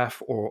amongst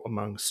staff or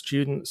among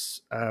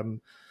students,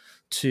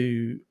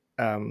 to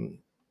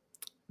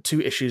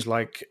issues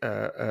like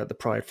the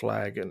pride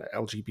flag and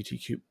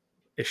LGBTQ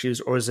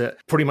issues, or is it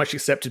pretty much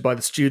accepted by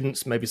the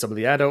students? Maybe some of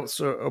the adults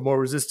are more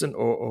resistant,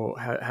 or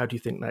how do you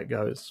think that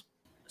goes?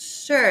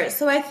 Sure.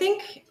 So I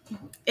think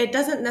it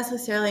doesn't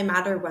necessarily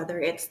matter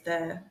whether it's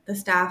the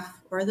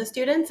staff or the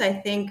students. I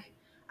think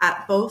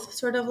at both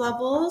sort of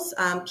levels,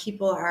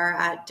 people are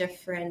at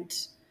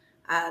different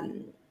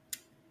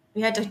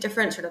we had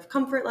different sort of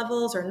comfort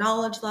levels or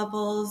knowledge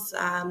levels.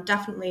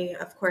 Definitely,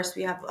 of course,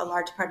 we have a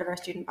large part of our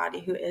student body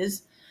who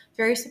is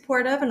very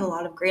supportive and a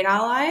lot of great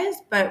allies,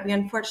 but we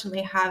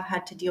unfortunately have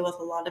had to deal with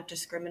a lot of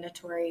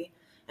discriminatory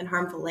and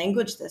harmful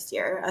language this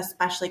year,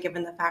 especially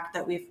given the fact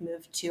that we've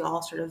moved to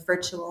all sort of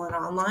virtual and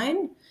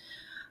online.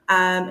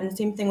 And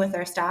same thing with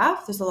our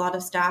staff. There's a lot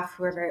of staff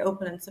who are very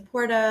open and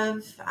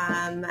supportive,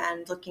 and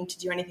looking to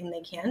do anything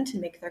they can to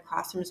make their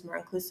classrooms more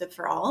inclusive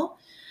for all.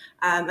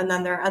 And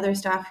then there are other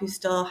staff who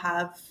still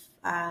have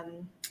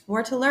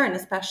more to learn,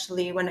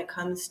 especially when it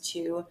comes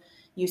to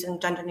using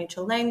gender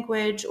neutral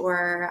language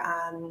or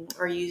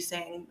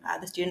using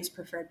the students'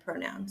 preferred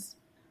pronouns.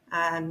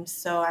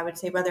 So I would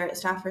say whether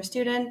it's staff or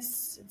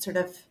students, it's sort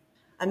of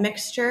a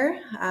mixture.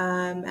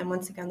 And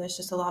once again, there's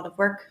just a lot of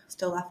work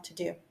still left to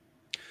do.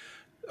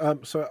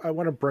 So I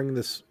want to bring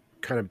this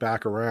kind of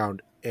back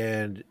around,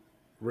 and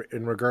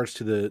in regards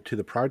to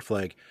the pride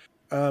flag,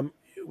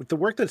 with the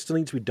work that still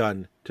needs to be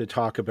done to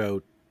talk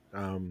about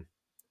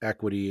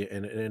equity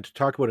and to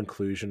talk about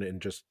inclusion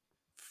and just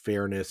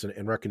fairness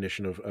and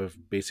recognition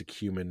of basic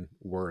human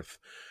worth,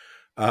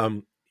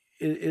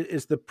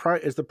 is the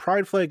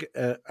pride flag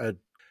a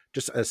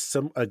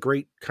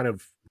great kind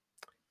of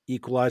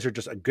equalizer,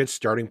 just a good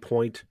starting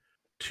point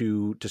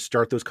to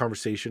start those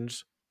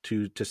conversations,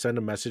 to send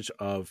a message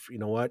of, you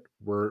know what,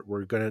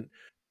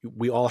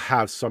 we all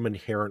have some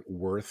inherent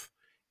worth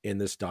in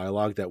this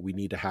dialogue that we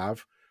need to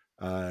have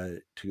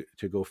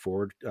to go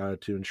forward,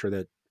 to ensure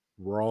that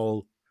we're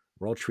all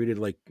treated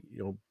like,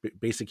 you know,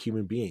 basic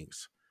human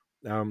beings.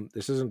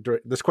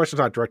 This question's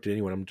not directed to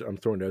anyone. I'm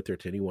throwing it out there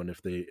to anyone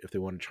if they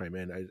want to chime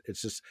in.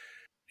 It's just,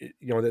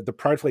 you know, the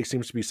pride flag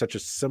seems to be such a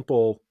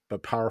simple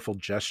but powerful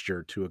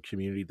gesture to a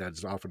community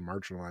that's often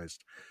marginalized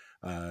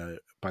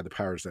by the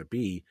powers that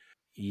be.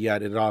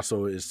 Yet it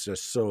also is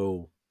just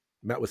so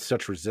met with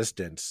such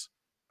resistance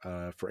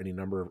for any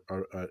number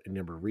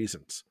of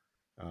reasons.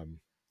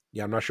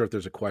 Yeah, I'm not sure if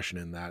there's a question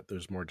in that.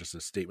 There's more just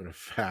a statement of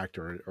fact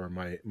or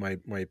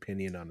my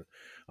opinion on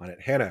it.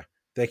 Hannah,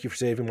 thank you for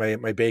saving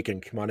my bacon.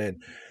 Come on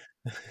in.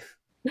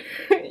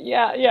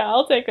 Yeah,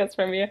 I'll take this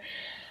from you.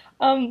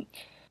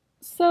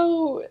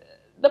 So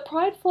the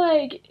pride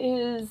flag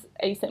is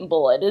a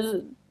symbol. It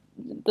is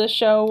the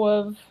show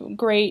of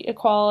great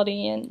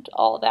equality and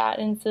all that,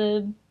 and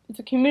it's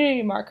a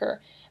community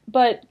marker.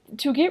 But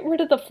to get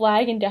rid of the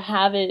flag and to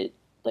have it,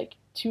 like,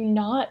 to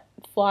not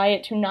fly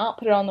it, to not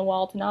put it on the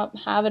wall, to not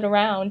have it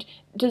around,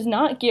 does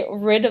not get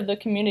rid of the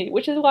community,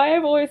 which is why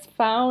I've always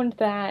found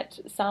that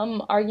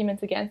some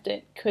arguments against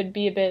it could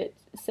be a bit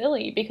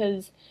silly,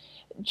 because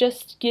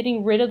just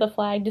getting rid of the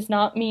flag does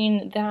not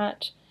mean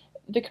that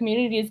the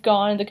community is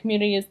gone, the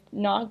community is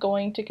not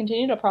going to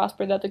continue to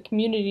prosper, that the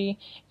community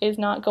is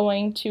not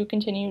going to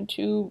continue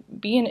to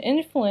be an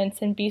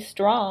influence and be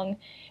strong.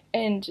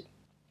 And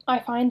I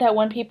find that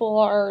when people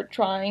are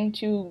trying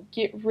to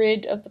get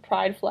rid of the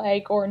pride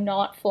flag or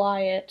not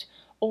fly it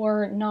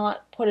or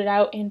not put it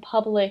out in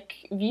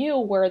public view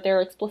where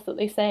they're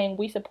explicitly saying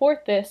we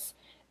support this,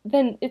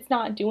 then it's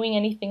not doing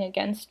anything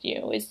against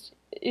you.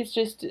 It's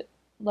just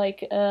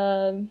like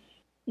a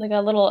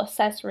little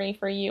accessory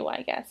for you,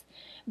 I guess.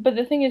 But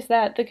the thing is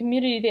that the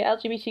community, the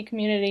LGBT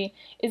community,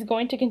 is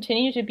going to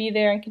continue to be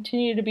there and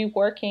continue to be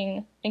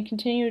working and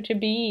continue to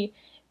be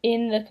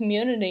in the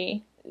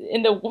community,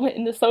 in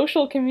the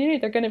social community.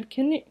 They're going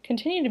to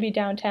continue to be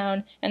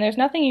downtown, and there's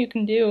nothing you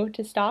can do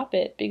to stop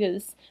it,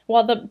 because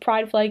while the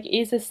pride flag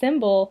is a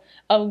symbol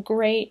of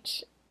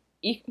great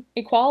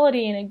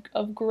equality and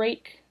of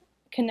great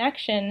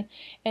connection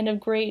and of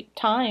great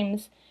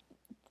times,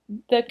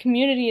 the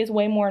community is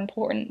way more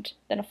important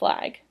than a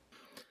flag.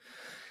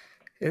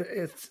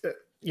 It's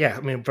yeah, I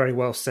mean, very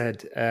well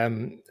said.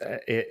 And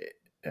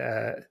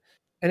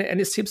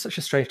it seems such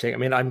a strange thing. I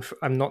mean, I'm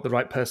not the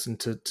right person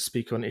to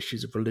speak on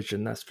issues of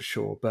religion, that's for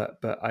sure. But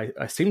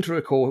I seem to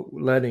recall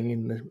learning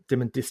in the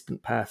dim and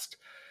distant past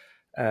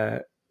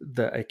that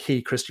a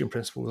key Christian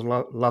principle was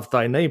love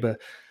thy neighbor,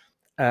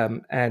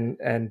 and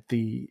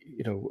the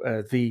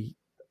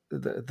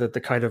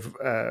the kind of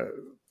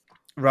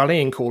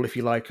rallying call, if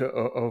you like,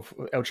 of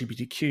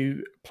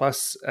LGBTQ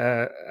plus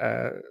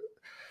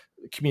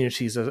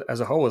communities as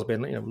a whole has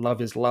been, you know,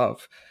 love is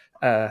love.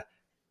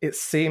 It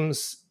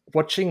seems,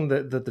 watching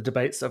the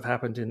debates that have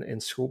happened in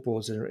school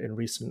boards in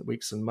recent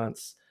weeks and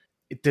months,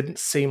 it didn't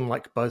seem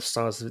like both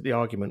sides of the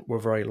argument were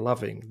very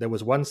loving. There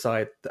was one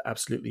side that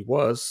absolutely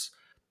was,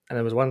 and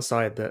there was one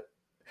side that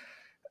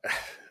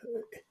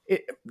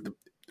it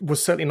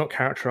was certainly not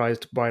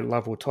characterized by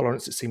love or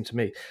tolerance, it seemed to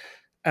me.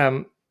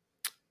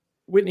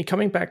 Whitney,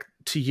 coming back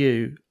to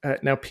you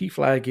now,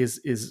 PFLAG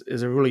is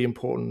a really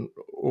important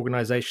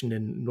organization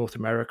in North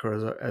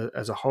America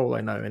as a whole.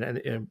 I know,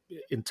 and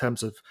in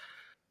terms of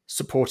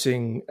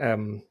supporting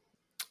gay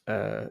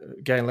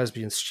and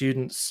lesbian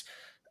students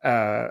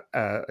and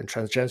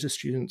transgender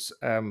students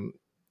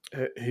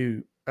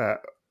who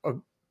are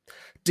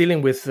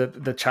dealing with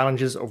the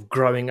challenges of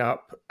growing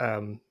up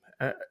in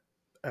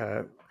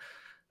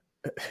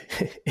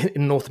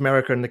North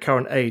America in the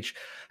current age.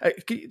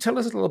 Can you tell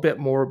us a little bit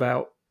more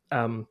about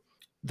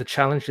the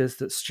challenges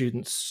that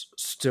students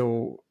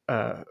still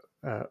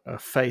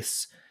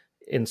face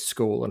in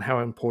school, and how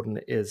important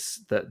it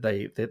is that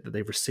they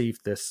receive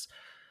this,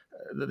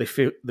 that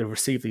they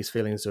receive these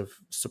feelings of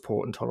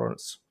support and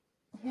tolerance?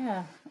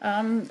 Yeah,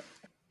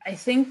 I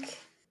think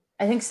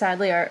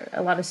sadly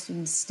a lot of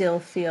students still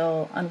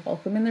feel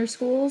unwelcome in their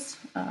schools.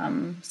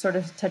 Sort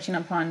of touching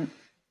upon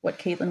what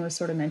Caitlin was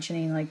sort of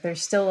mentioning, like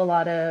there's still a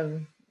lot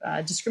of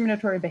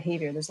discriminatory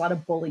behavior. There's a lot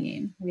of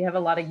bullying. We have a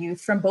lot of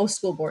youth from both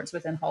school boards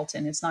within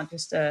Halton. It's not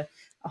just a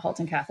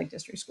Halton Catholic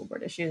District School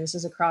Board issue. This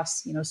is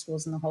across,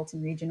 schools in the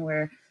Halton region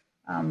where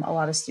a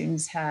lot of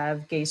students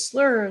have gay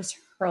slurs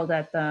hurled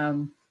at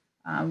them.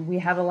 We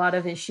have a lot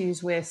of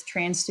issues with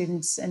trans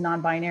students and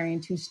non-binary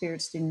and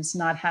two-spirit students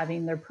not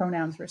having their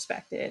pronouns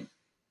respected,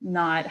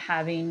 not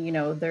having,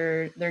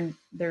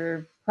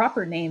 their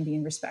proper name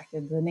being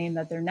respected, the name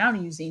that they're now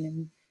using,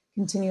 and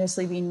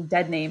continuously being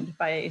dead named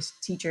by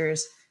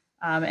teachers.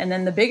 And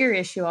then the bigger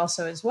issue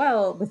also as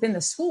well, within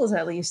the schools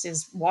at least,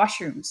 is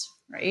washrooms,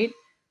 right?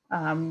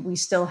 We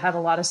still have a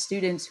lot of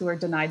students who are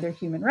denied their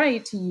human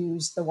right to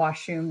use the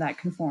washroom that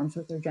conforms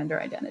with their gender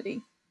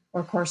identity,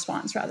 or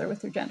corresponds rather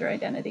with their gender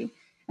identity.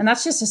 And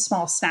that's just a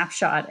small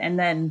snapshot. And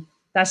then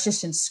that's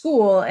just in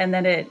school. And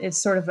then it's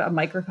sort of a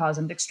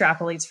microcosm. It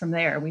extrapolates from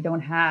there. We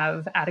don't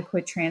have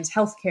adequate trans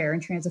healthcare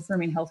and trans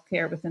affirming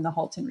healthcare within the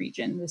Halton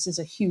region. This is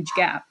a huge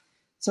gap.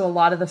 So a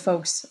lot of the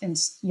folks and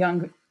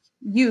young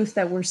youth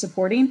that we're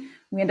supporting,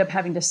 we end up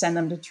having to send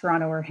them to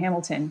Toronto or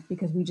Hamilton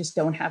because we just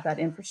don't have that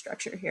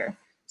infrastructure here.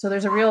 So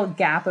there's a real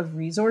gap of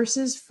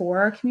resources for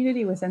our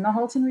community within the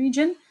Halton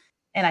region.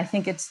 And I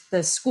think it's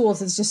the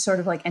schools is just sort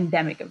of like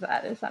endemic of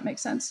that, if that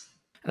makes sense.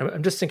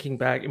 I'm just thinking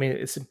back. I mean,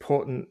 it's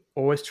important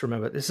always to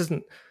remember this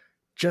isn't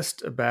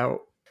just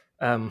about,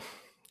 for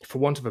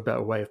want of a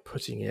better way of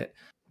putting it,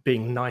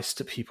 being nice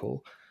to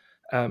people.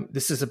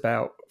 This is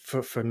about,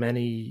 for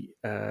many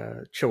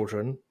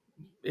children,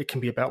 it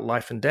can be about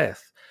life and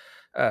death,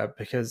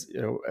 because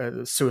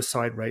the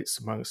suicide rates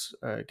amongst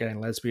gay and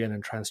lesbian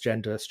and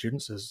transgender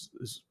students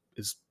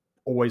is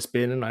always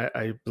been, and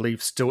I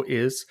believe still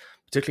is,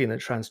 particularly in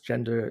the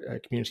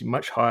transgender community,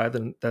 much higher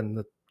than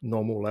the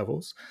normal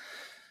levels.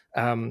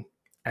 It's I'm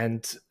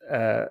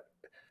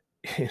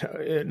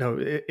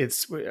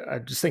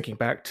just thinking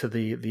back to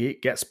the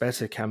It Gets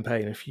Better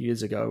campaign a few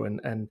years ago,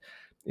 and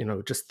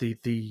just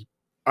the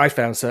I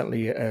found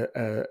certainly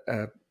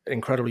a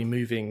incredibly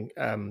moving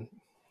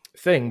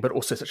thing, but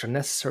also such a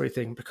necessary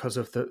thing because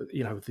of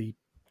the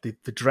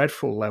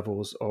dreadful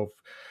levels of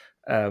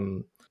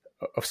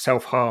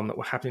self-harm that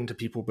were happening to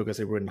people because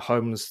they were in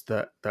homes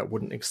that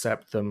wouldn't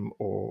accept them,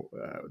 or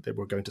they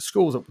were going to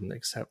schools that wouldn't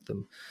accept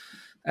them.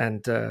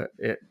 And I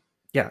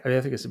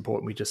think it's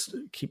important we just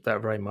keep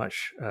that very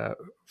much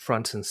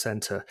front and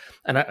center.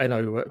 And I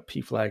know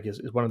PFLAG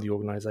is one of the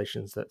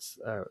organizations that's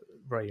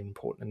very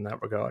important in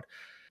that regard.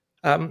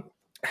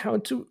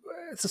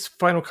 It's this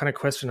final kind of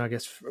question, I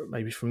guess,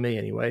 maybe from me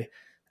anyway.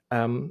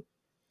 Do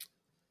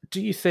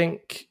you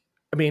think,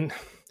 I mean,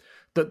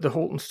 that the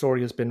Halton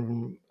story has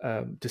been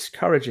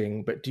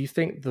discouraging, but do you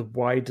think the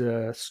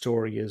wider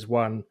story is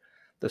one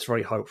that's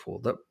very hopeful?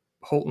 That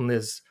Halton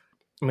is,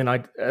 I mean,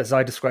 as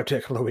I described it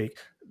a couple of weeks,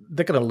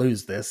 they're going to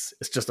lose this.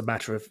 It's just a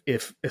matter of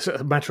if. It's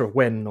a matter of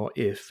when, not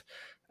if.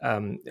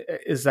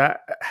 Is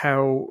that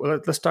how?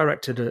 Let's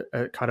direct it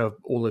at kind of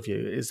all of you.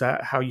 Is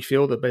that how you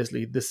feel, that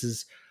basically this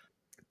is,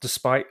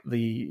 despite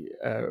the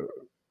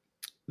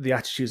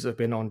attitudes that have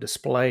been on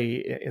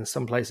display in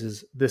some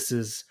places, this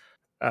is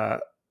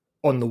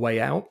on the way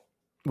out?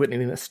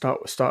 Whitney, let's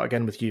start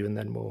again with you, and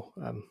then we'll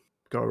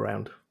go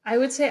around. I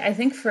would say, I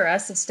think for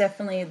us, it's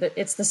definitely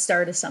it's the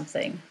start of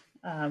something.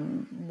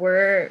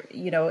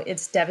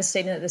 It's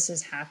devastating that this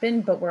has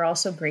happened, but we're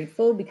also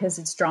grateful because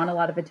it's drawn a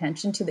lot of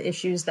attention to the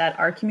issues that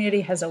our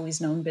community has always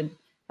known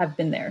have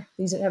been there.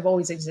 These have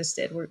always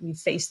existed. We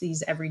face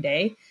these every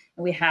day,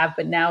 and we have,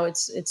 but now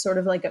it's sort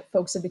of like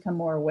folks have become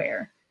more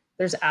aware.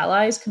 There's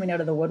allies coming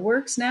out of the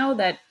woodworks now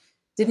that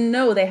didn't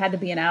know they had to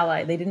be an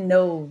ally. They didn't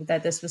know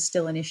that this was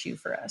still an issue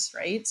for us,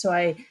 right? So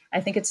I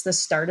think it's the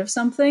start of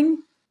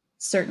something,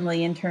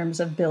 certainly in terms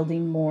of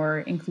building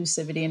more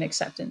inclusivity and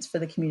acceptance for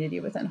the community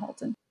within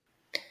Halton.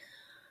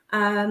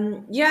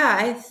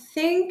 I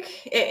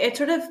think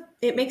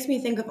it makes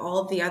me think of all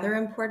of the other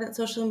important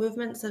social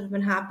movements that have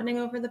been happening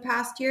over the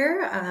past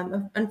year.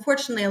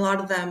 Unfortunately, a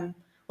lot of them,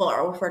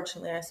 or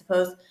fortunately, I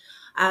suppose,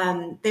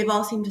 they've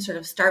all seemed to sort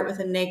of start with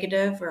a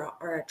negative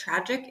or a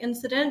tragic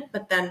incident,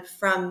 but then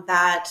from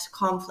that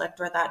conflict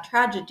or that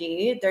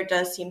tragedy, there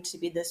does seem to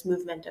be this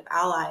movement of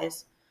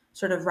allies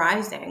sort of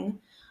rising.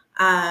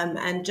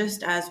 And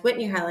just as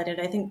Whitney highlighted,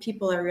 I think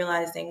people are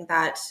realizing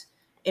that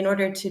in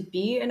order to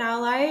be an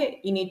ally,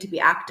 you need to be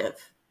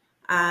active.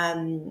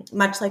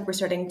 Much like we're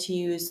starting to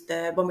use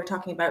when we're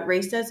talking about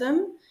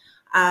racism,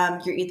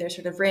 you're either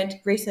sort of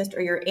racist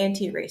or you're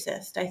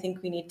anti-racist. I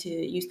think we need to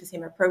use the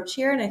same approach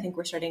here. And I think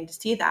we're starting to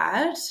see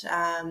that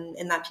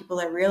in that people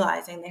are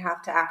realizing they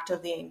have to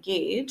actively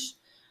engage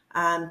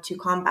to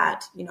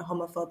combat,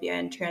 homophobia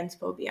and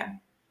transphobia.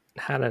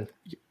 Hannah,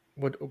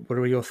 what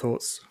are your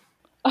thoughts?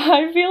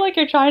 I feel like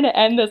you're trying to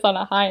end this on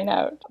a high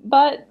note,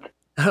 but...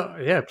 Oh,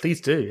 yeah,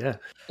 please do, yeah.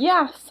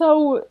 Yeah,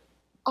 so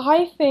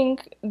I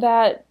think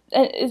that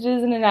it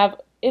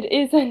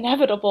is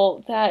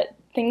inevitable that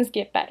things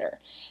get better.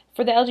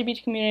 For the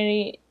LGBT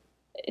community,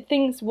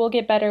 things will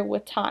get better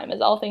with time,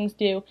 as all things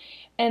do.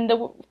 And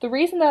the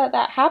reason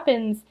that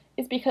happens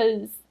is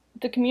because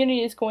the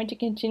community is going to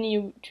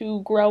continue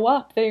to grow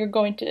up. They're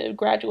going to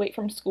graduate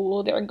from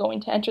school. They're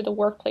going to enter the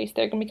workplace.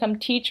 They're going to become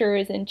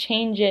teachers and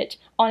change it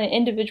on an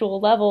individual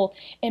level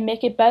and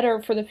make it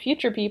better for the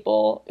future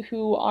people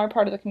who are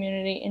part of the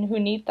community and who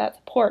need that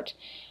support.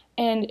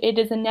 And it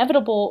is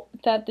inevitable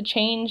that the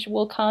change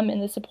will come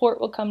and the support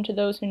will come to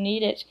those who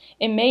need it.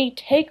 It may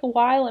take a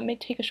while, it may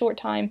take a short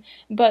time,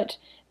 but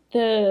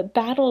the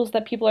battles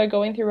that people are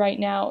going through right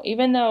now,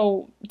 even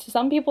though to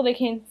some people they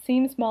can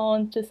seem small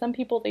and to some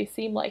people they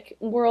seem like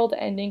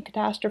world-ending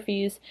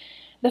catastrophes,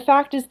 the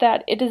fact is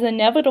that it is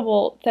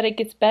inevitable that it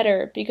gets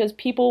better because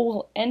people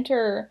will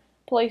enter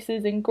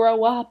places and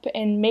grow up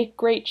and make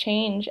great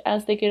change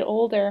as they get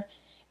older,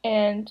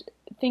 and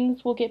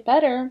things will get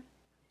better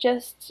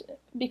just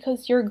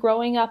because you're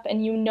growing up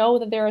and you know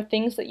that there are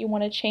things that you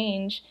want to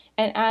change.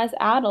 And as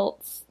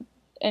adults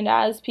and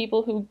as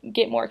people who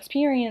get more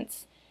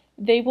experience,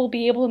 they will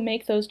be able to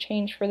make those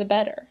change for the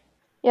better.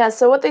 Yeah,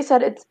 so what they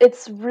said,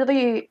 it's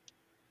really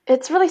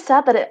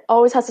sad that it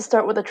always has to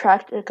start with a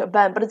tragic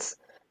event, but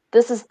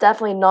this is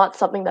definitely not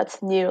something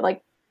that's new.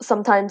 Like,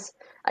 sometimes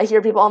I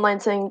hear people online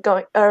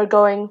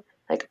going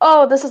like,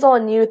 oh, this is all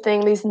a new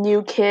thing, these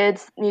new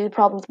kids, new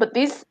problems, but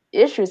these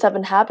issues have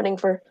been happening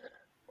for,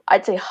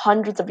 I'd say,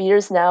 hundreds of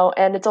years now,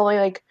 and it's only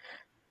like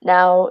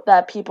now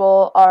that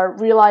people are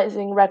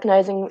realizing,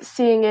 recognizing,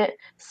 seeing it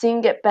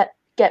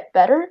get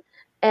better.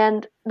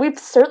 And we've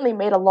certainly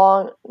made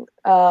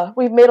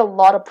we've made a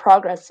lot of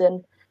progress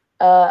in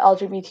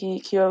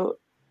LGBTQ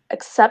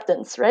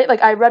acceptance, right?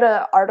 Like, I read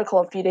an article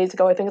a few days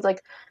ago, I think it's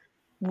like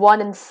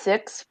 1 in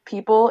 6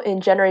 people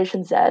in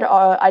Generation Z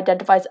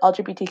identifies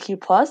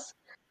LGBTQ+,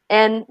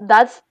 and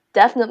that's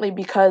definitely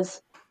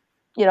because,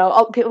 a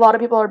lot of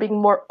people are being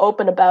more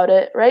open about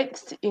it, right?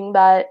 Seeing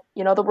that,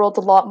 the world's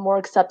a lot more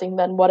accepting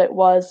than what it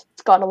was.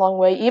 It's gotten a long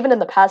way, even in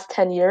the past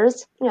 10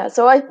 years. Yeah,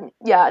 so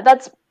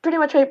that's pretty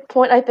much my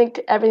point. I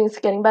think everything's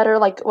getting better.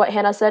 Like what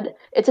Hannah said,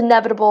 it's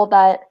inevitable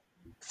that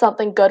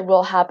something good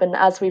will happen,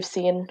 as we've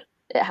seen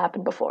it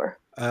happen before.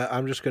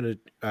 I'm just going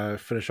to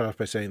finish off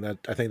by saying that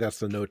I think that's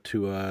the note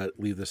to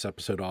leave this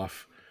episode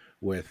off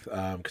with,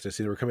 because I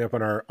see that we're coming up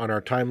on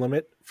our time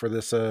limit for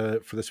this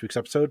week's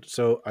episode.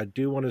 So I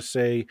do want to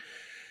say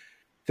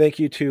thank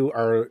you to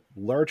our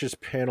largest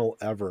panel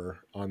ever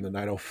on the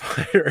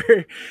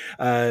 905.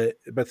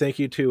 But thank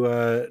you to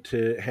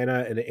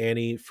Hannah and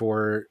Annie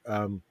for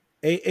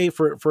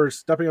for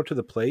stepping up to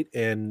the plate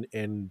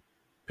and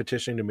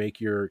petitioning to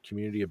make your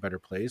community a better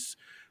place.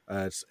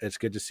 It's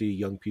good to see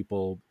young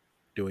people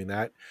doing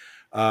that.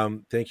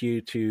 Thank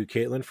you to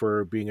Caitlin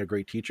for being a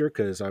great teacher,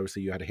 because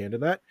obviously you had a hand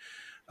in that.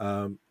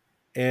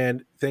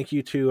 And thank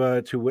you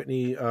to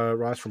Whitney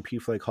Ross from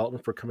PFLAG Halton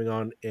for coming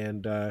on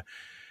and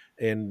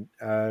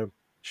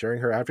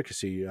sharing her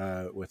advocacy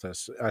with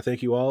us.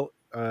 Thank you all.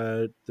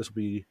 This will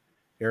be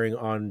airing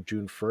on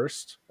June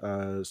 1st,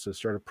 so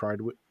start of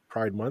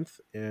Pride Month,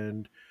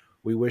 and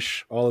we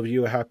wish all of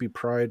you a happy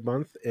Pride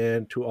Month,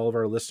 and to all of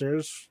our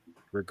listeners,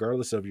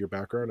 regardless of your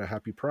background, a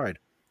happy Pride.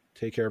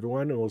 Take care,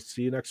 everyone, and we'll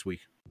see you next week.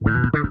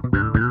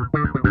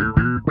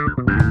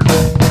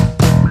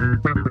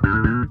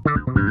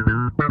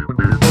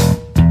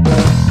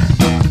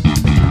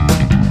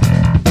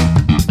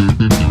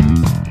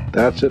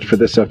 That's it for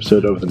this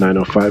episode of the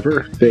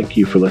 905er. Thank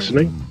you for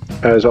listening.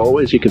 As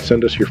always, you can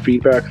send us your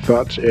feedback,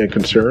 thoughts, and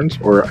concerns,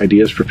 or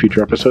ideas for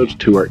future episodes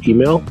to our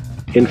email,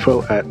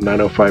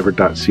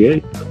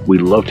 info@905er.ca.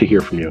 We'd love to hear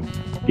from you.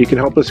 You can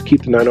help us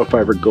keep the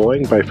 905er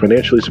going by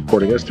financially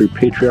supporting us through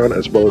Patreon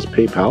as well as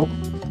PayPal.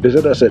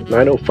 Visit us at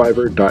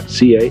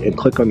 905er.ca and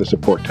click on the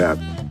support tab.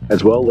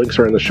 As well, links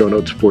are in the show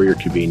notes for your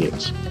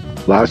convenience.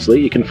 Lastly,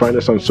 you can find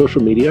us on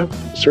social media.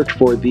 Search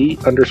for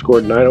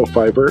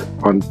 _905er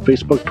on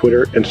Facebook,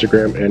 Twitter,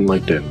 Instagram, and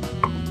LinkedIn.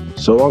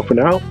 So long for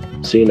now.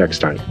 See you next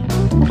time.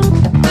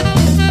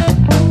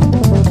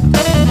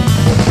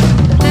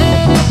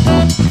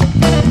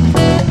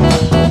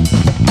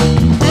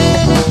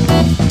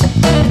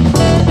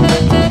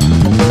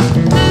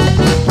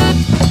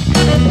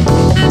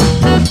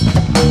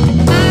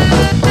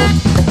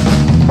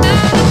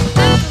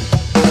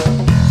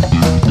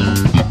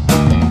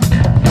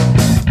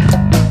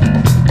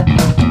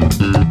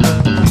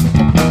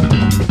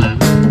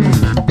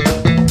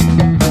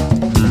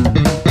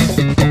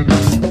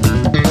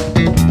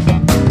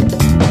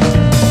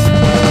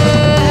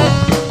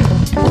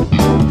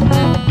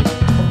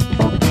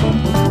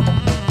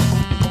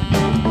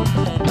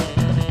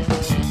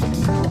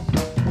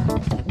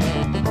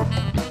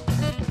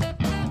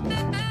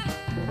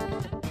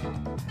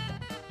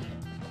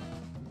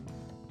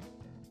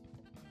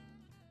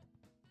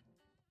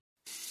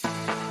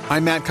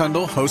 I'm Matt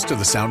Kundle, host of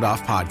the Sound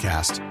Off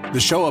Podcast, the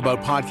show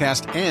about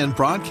podcast and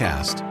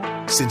broadcast.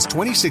 Since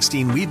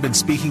 2016, we've been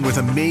speaking with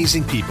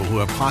amazing people who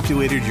have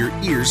populated your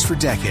ears for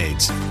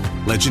decades.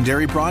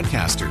 Legendary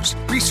broadcasters,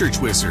 research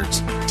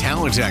wizards,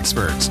 talent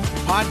experts,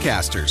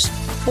 podcasters,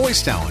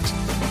 voice talent.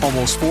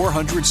 Almost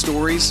 400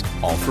 stories,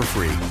 all for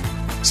free.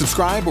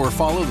 Subscribe or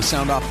follow the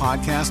Sound Off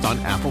Podcast on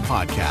Apple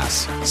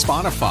Podcasts,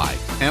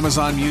 Spotify,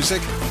 Amazon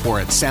Music, or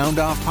at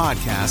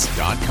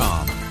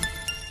soundoffpodcast.com.